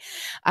day.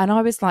 And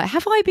I was like,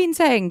 have I been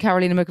saying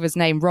Karolina Muchova's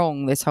name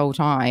wrong this whole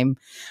time?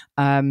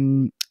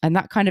 And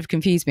that kind of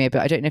confused me a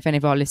bit. I don't know if any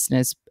of our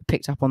listeners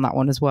picked up on that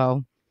one as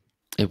well.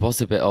 It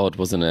was a bit odd,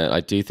 wasn't it?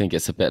 I do think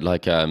it's a bit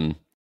like, you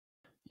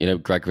know,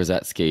 Greg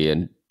Rosetsky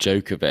and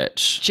Djokovic.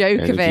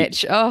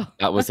 Djokovic,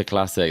 that was a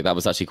classic. That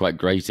was actually quite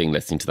grating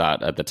listening to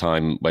that at the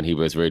time when he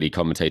was really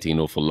commentating an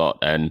awful lot.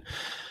 And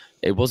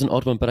it was an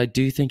odd one, but I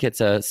do think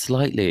it's a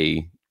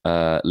slightly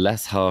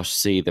less harsh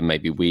C than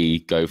maybe we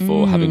go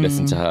for, having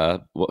listened to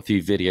her, a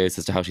few videos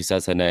as to how she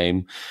says her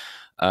name.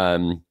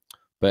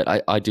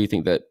 But I do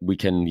think that we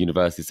can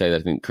universally say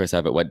that I think Chris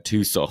Evert went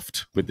too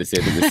soft with the C.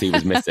 I think the C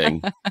was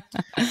missing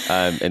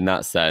in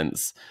that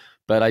sense.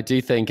 But I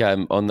do think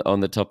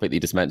on the topic that you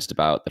just mentioned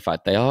about the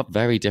fact they are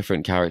very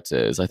different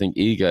characters. I think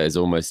Iga is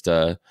almost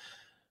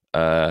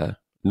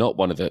not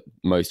one of the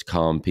most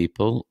calm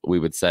people, we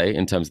would say,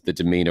 in terms of the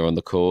demeanor on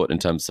the court, in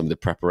terms of some of the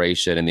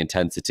preparation and the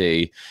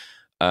intensity.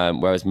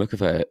 Whereas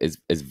Muchova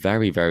is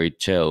very, very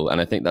chill. And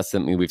I think that's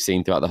something we've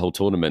seen throughout the whole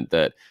tournament,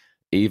 that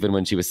even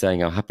when she was saying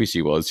how happy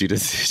she was, she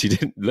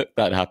didn't look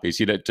that happy.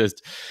 She looked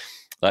just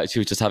like she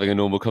was just having a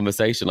normal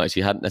conversation, like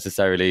she hadn't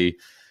necessarily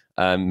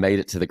made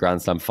it to the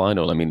Grand Slam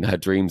final. I mean, her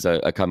dreams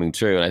are coming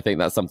true. And I think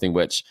that's something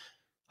which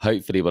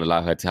hopefully will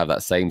allow her to have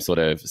that same sort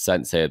of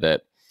sense here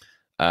that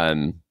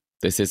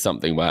this is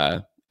something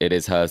where it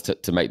is hers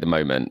to make the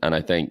moment. And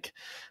I think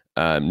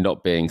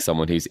not being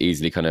someone who's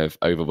easily kind of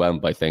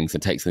overwhelmed by things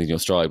and takes things in your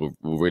stride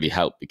will really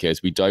help,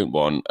 because we don't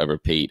want a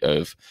repeat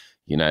of,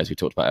 you know, as we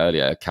talked about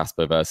earlier,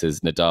 Casper versus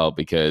Nadal,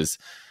 because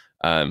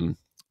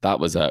that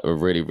was a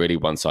really, really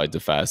one-sided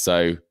affair.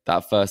 So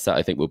that first set,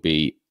 I think, will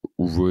be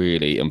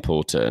really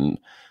important.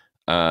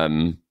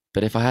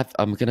 But if I have,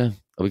 are we going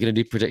to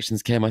do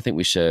predictions, Kim? I think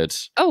we should.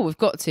 Oh, we've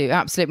got to.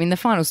 Absolutely. I mean, the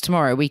final's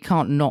tomorrow. We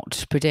can't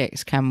not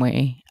predict, can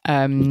we?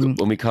 Well,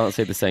 we can't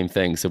say the same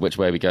thing. So which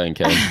way are we going,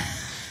 Kim?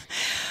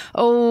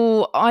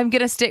 Oh, I'm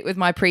going to stick with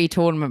my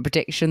pre-tournament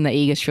prediction that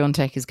Iga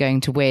Swiatek is going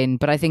to win,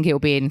 but I think it'll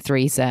be in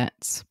 3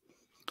 sets.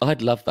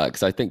 I'd love that,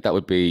 because I think that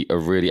would be a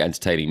really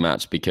entertaining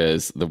match,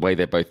 because the way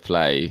they both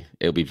play,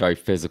 it'll be very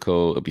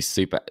physical. It'll be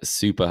super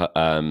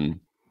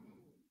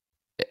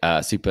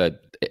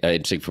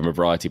interesting from a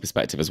variety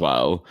perspective as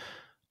well.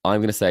 I'm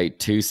going to say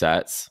 2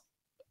 sets,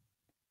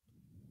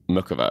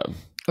 Muchova.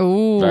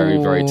 Ooh. Very,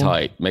 very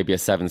tight. Maybe a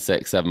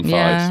 7-6,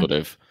 7-5 sort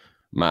of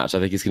match. I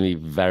think it's going to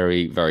be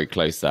very, very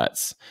close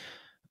sets.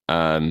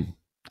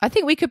 I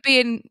think we could be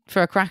in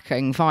for a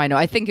cracking final.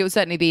 I think it will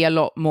certainly be a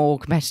lot more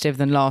competitive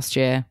than last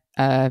year,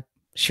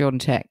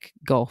 Swiatek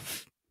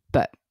golf.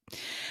 But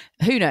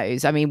who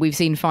knows? I mean, we've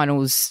seen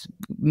finals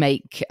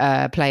make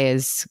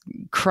players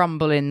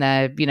crumble in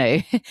their, you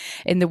know,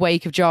 in the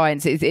wake of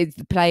giants.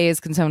 Players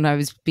can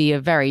sometimes be a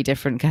very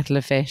different kettle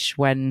of fish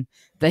when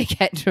they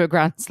get to a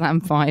Grand Slam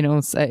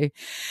final. So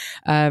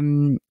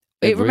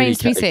it remains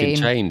to be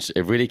seen.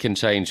 It really can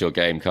change your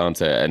game, can't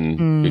it?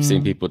 And we've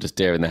seen people just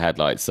deer in the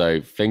headlights.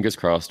 So fingers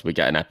crossed we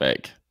get an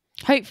epic.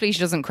 Hopefully she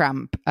doesn't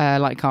cramp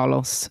like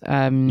Carlos.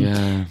 I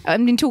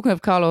mean, talking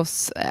of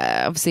Carlos,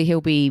 obviously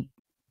he'll be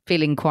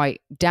feeling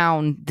quite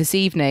down this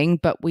evening,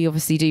 but we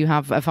obviously do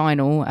have a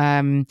final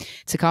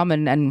to come,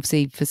 and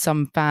obviously for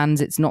some fans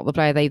it's not the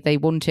player they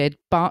wanted,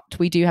 but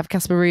we do have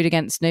Casper Ruud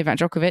against Novak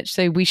Djokovic,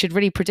 so we should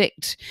really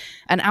predict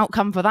an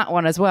outcome for that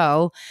one as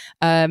well.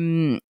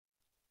 I'm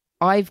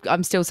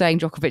still saying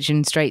Djokovic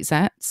in straight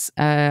sets.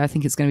 I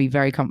think it's going to be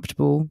very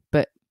comfortable,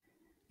 but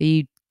are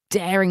you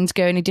daring to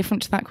go any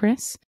different to that,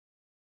 Chris?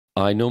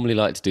 I normally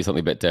like to do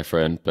something a bit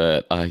different,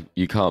 but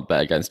you can't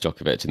bet against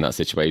Djokovic in that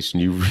situation.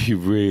 You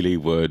really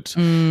would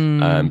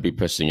be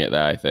pushing it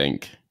there, I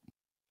think.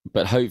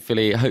 But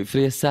hopefully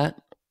a set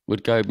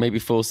would go, maybe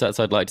 4 sets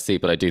I'd like to see,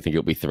 but I do think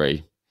it'll be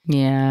 3.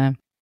 Yeah.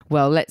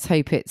 Well, let's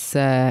hope it's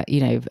a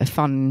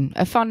fun,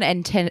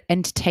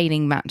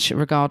 entertaining match,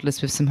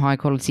 regardless, with some high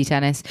quality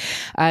tennis.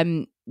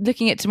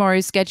 Looking at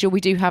tomorrow's schedule,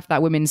 we do have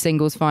that women's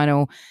singles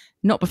final.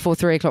 Not before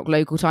 3 o'clock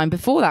local time.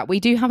 Before that, we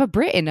do have a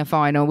Brit in a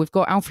final. We've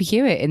got Alfie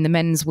Hewitt in the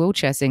men's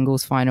wheelchair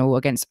singles final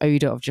against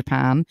Oda of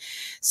Japan.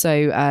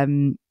 So,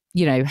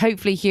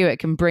 hopefully Hewitt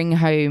can bring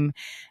home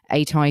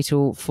a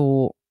title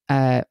for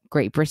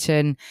Great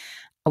Britain.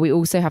 We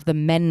also have the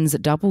men's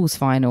doubles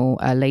final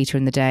later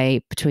in the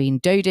day between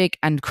Dodig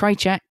and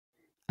Krajicek,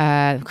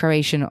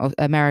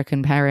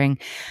 Croatian-American pairing,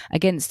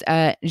 against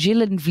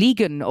Gilles and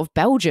Vliegen of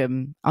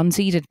Belgium,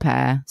 unseeded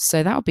pair.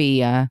 So that'll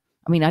be, I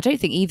don't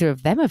think either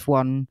of them have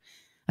won.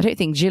 I don't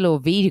think Gilles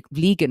or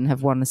Vliegen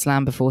have won a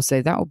slam before,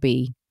 so that'll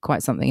be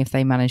quite something if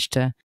they manage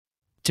to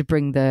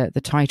bring the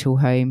title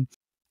home.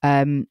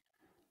 And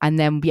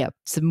then,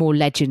 some more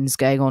legends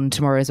going on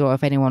tomorrow as well,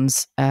 if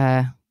anyone's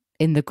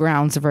in the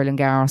grounds of Roland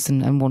Garros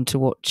and want to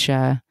watch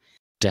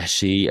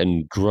Deschy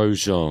and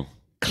Grosjean.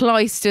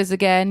 Clijsters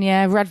again,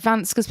 yeah.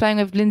 Radvanska's playing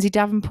with Lindsay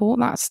Davenport.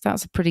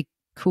 That's a pretty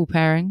cool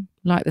pairing.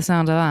 Like the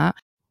sound of that.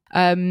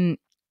 And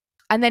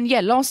then,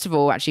 last of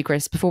all, actually,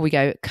 Chris, before we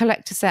go,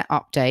 collector set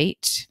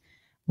update.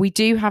 We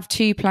do have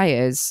 2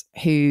 players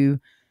who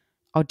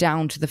are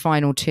down to the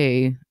final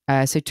 2.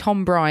 So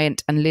Tom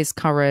Bryant and Liz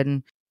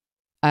Curran,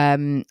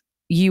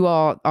 you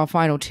are our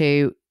final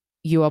 2.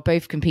 You are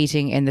both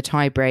competing in the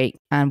tiebreak,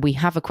 and we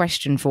have a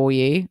question for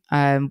you.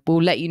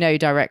 We'll let you know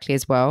directly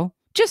as well,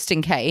 just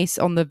in case,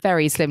 on the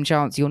very slim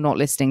chance you're not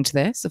listening to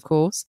this, of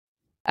course.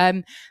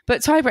 But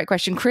tiebreak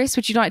question, Chris,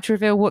 would you like to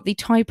reveal what the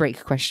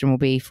tiebreak question will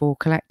be for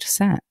Collector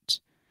Set?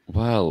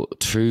 Well,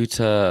 true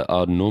to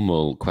our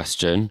normal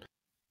question,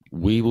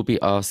 we will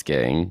be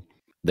asking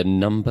the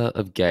number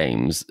of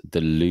games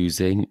the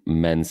losing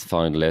men's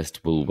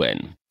finalist will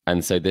win.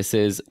 And so this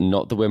is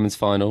not the women's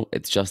final,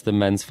 it's just the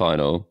men's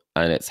final.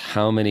 And it's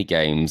how many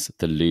games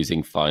the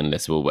losing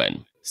finalist will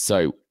win.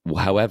 So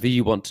however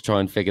you want to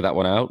try and figure that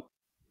one out.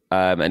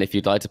 And if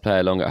you'd like to play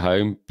along at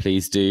home,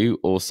 please do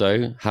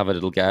also have a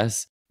little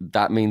guess.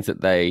 That means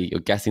that you're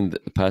guessing the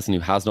person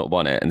who has not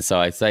won it. And so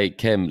I say,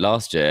 Kim,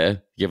 last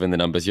year, given the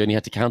numbers, you only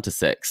had to count to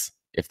 6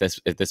 if this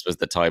was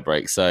the tie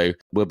break. So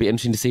we'll be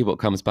interesting to see what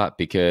comes back,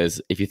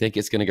 because if you think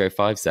it's going to go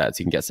 5 sets,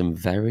 you can get some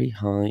very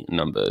high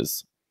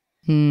numbers.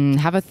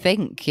 Have a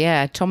think.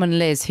 Yeah, Tom and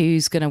Liz,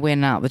 who's going to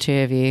win out of the 2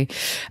 of you?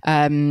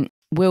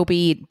 We'll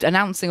be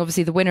announcing,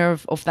 obviously, the winner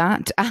of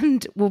that,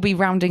 and we'll be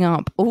rounding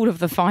up all of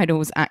the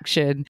finals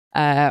action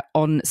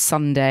on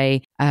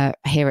Sunday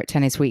here at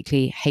Tennis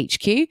Weekly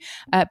HQ.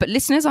 But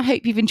listeners, I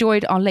hope you've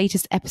enjoyed our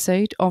latest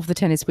episode of the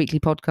Tennis Weekly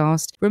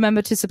podcast.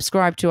 Remember to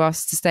subscribe to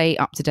us to stay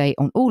up to date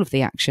on all of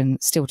the action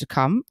still to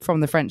come from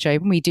the French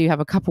Open. We do have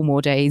a couple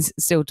more days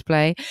still to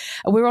play.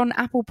 We're on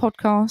Apple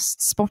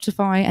Podcasts,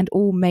 Spotify, and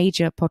all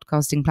major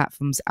podcasting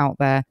platforms out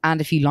there.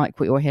 And if you like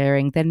what you're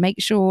hearing, then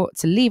make sure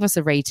to leave us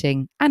a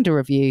rating and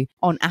a review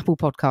on Apple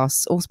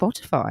Podcasts or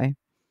Spotify.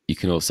 You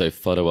can also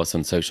follow us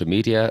on social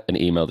media and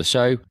email the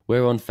show.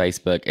 We're on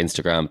Facebook,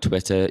 Instagram,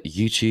 Twitter,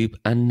 YouTube,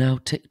 and now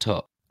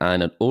TikTok.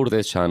 And on all of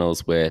those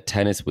channels, we're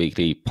Tennis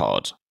Weekly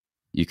Pod.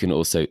 You can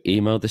also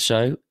email the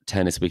show,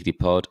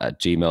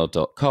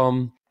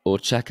 tennisweeklypod@gmail.com, or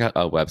check out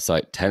our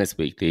website,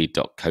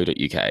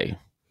 tennisweekly.co.uk.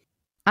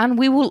 And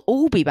we will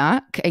all be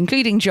back,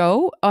 including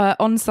Joel,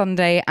 on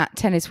Sunday at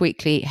Tennis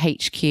Weekly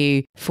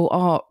HQ for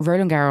our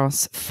Roland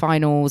Garros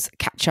finals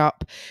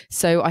catch-up.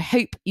 So I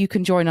hope you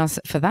can join us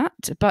for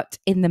that. But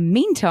in the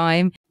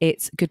meantime,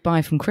 it's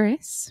goodbye from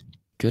Chris.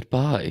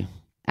 Goodbye.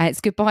 It's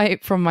goodbye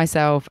from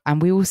myself,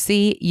 and we will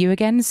see you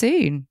again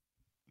soon.